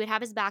 He would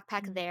have his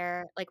backpack Mm.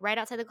 there, like right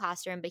outside the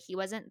classroom, but he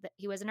wasn't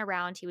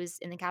around. He was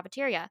in the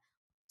cafeteria.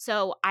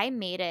 So I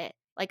made it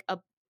like a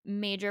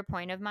major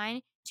point of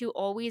mine to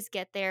always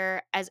get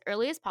there as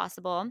early as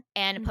possible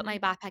and put my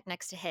Mhm. backpack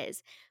next to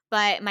his.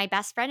 But my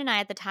best friend and I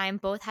at the time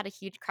both had a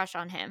huge crush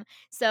on him.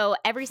 So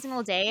every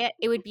single day,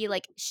 it would be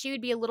like she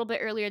would be a little bit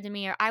earlier than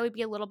me, or I would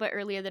be a little bit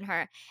earlier than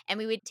her. And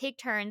we would take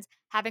turns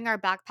having our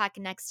backpack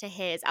next to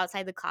his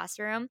outside the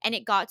classroom. And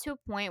it got to a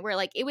point where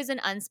like it was an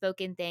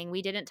unspoken thing.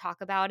 We didn't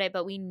talk about it,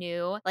 but we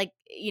knew like,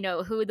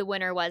 who the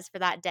winner was for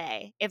that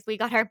day if we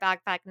got our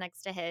backpack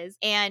next to his.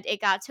 And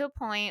it got to a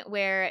point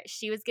where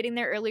she was getting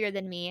there earlier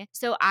than me.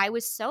 So I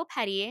was so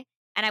petty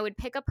and I would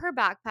pick up her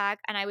backpack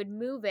and I would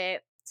move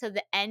it to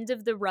the end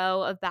of the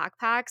row of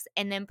backpacks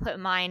and then put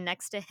mine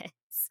next to his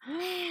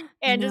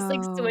and just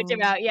like switch them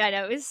No. out. Yeah,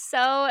 no, it was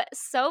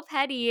so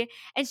petty.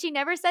 And she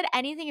never said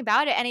anything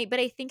about it. But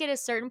I think at a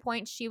certain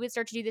point she would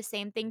start to do the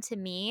same thing to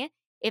me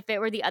if it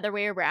were the other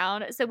way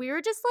around. So we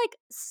were just like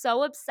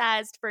so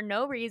obsessed for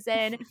no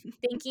reason,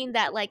 thinking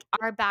that like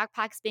our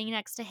backpacks being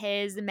next to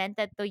his meant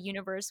that the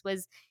universe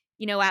was,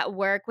 at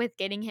work with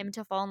getting him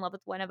to fall in love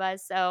with one of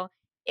us. So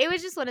it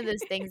was just one of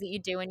those things that you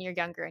do when you're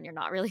younger and you're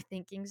not really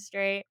thinking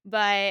straight.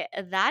 But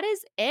that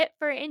is it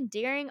for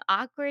endearing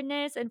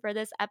awkwardness and for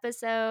this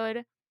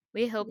episode.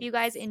 We hope you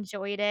guys Yes.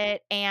 enjoyed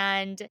it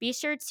and be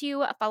sure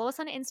to follow us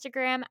on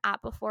Instagram at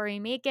Before We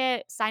Make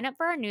It. Sign up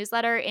for our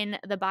newsletter in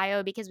the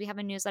bio because we have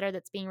a newsletter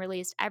that's being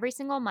released every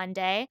single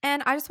Monday.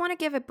 And I just want to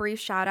give a brief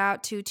shout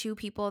out to two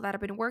people that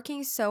have been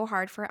working so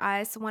hard for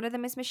us. One of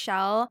them is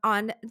Michelle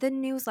on the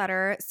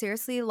newsletter.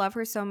 Seriously, love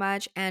her so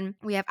much. And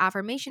we have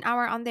affirmation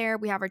hour on there.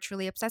 We have our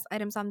truly obsessed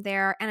items on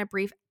there and a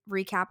brief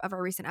recap of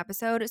our recent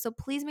episode. So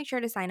please make sure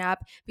to sign up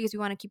because we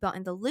want to keep y'all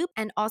in the loop.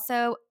 And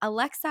also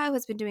Alexa, who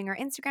has been doing our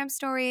Instagram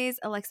stories,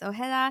 Alexa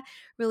Ojeda,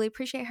 really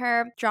appreciate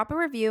her. Drop a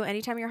review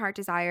anytime your heart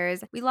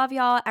desires. We love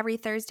y'all every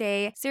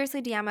Thursday.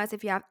 Seriously, DM us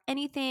if you have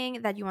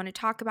anything that you want to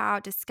talk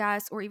about,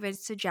 discuss, or even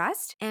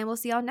suggest. And we'll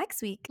see y'all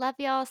next week. Love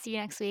y'all. See you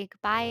next week.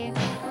 Bye.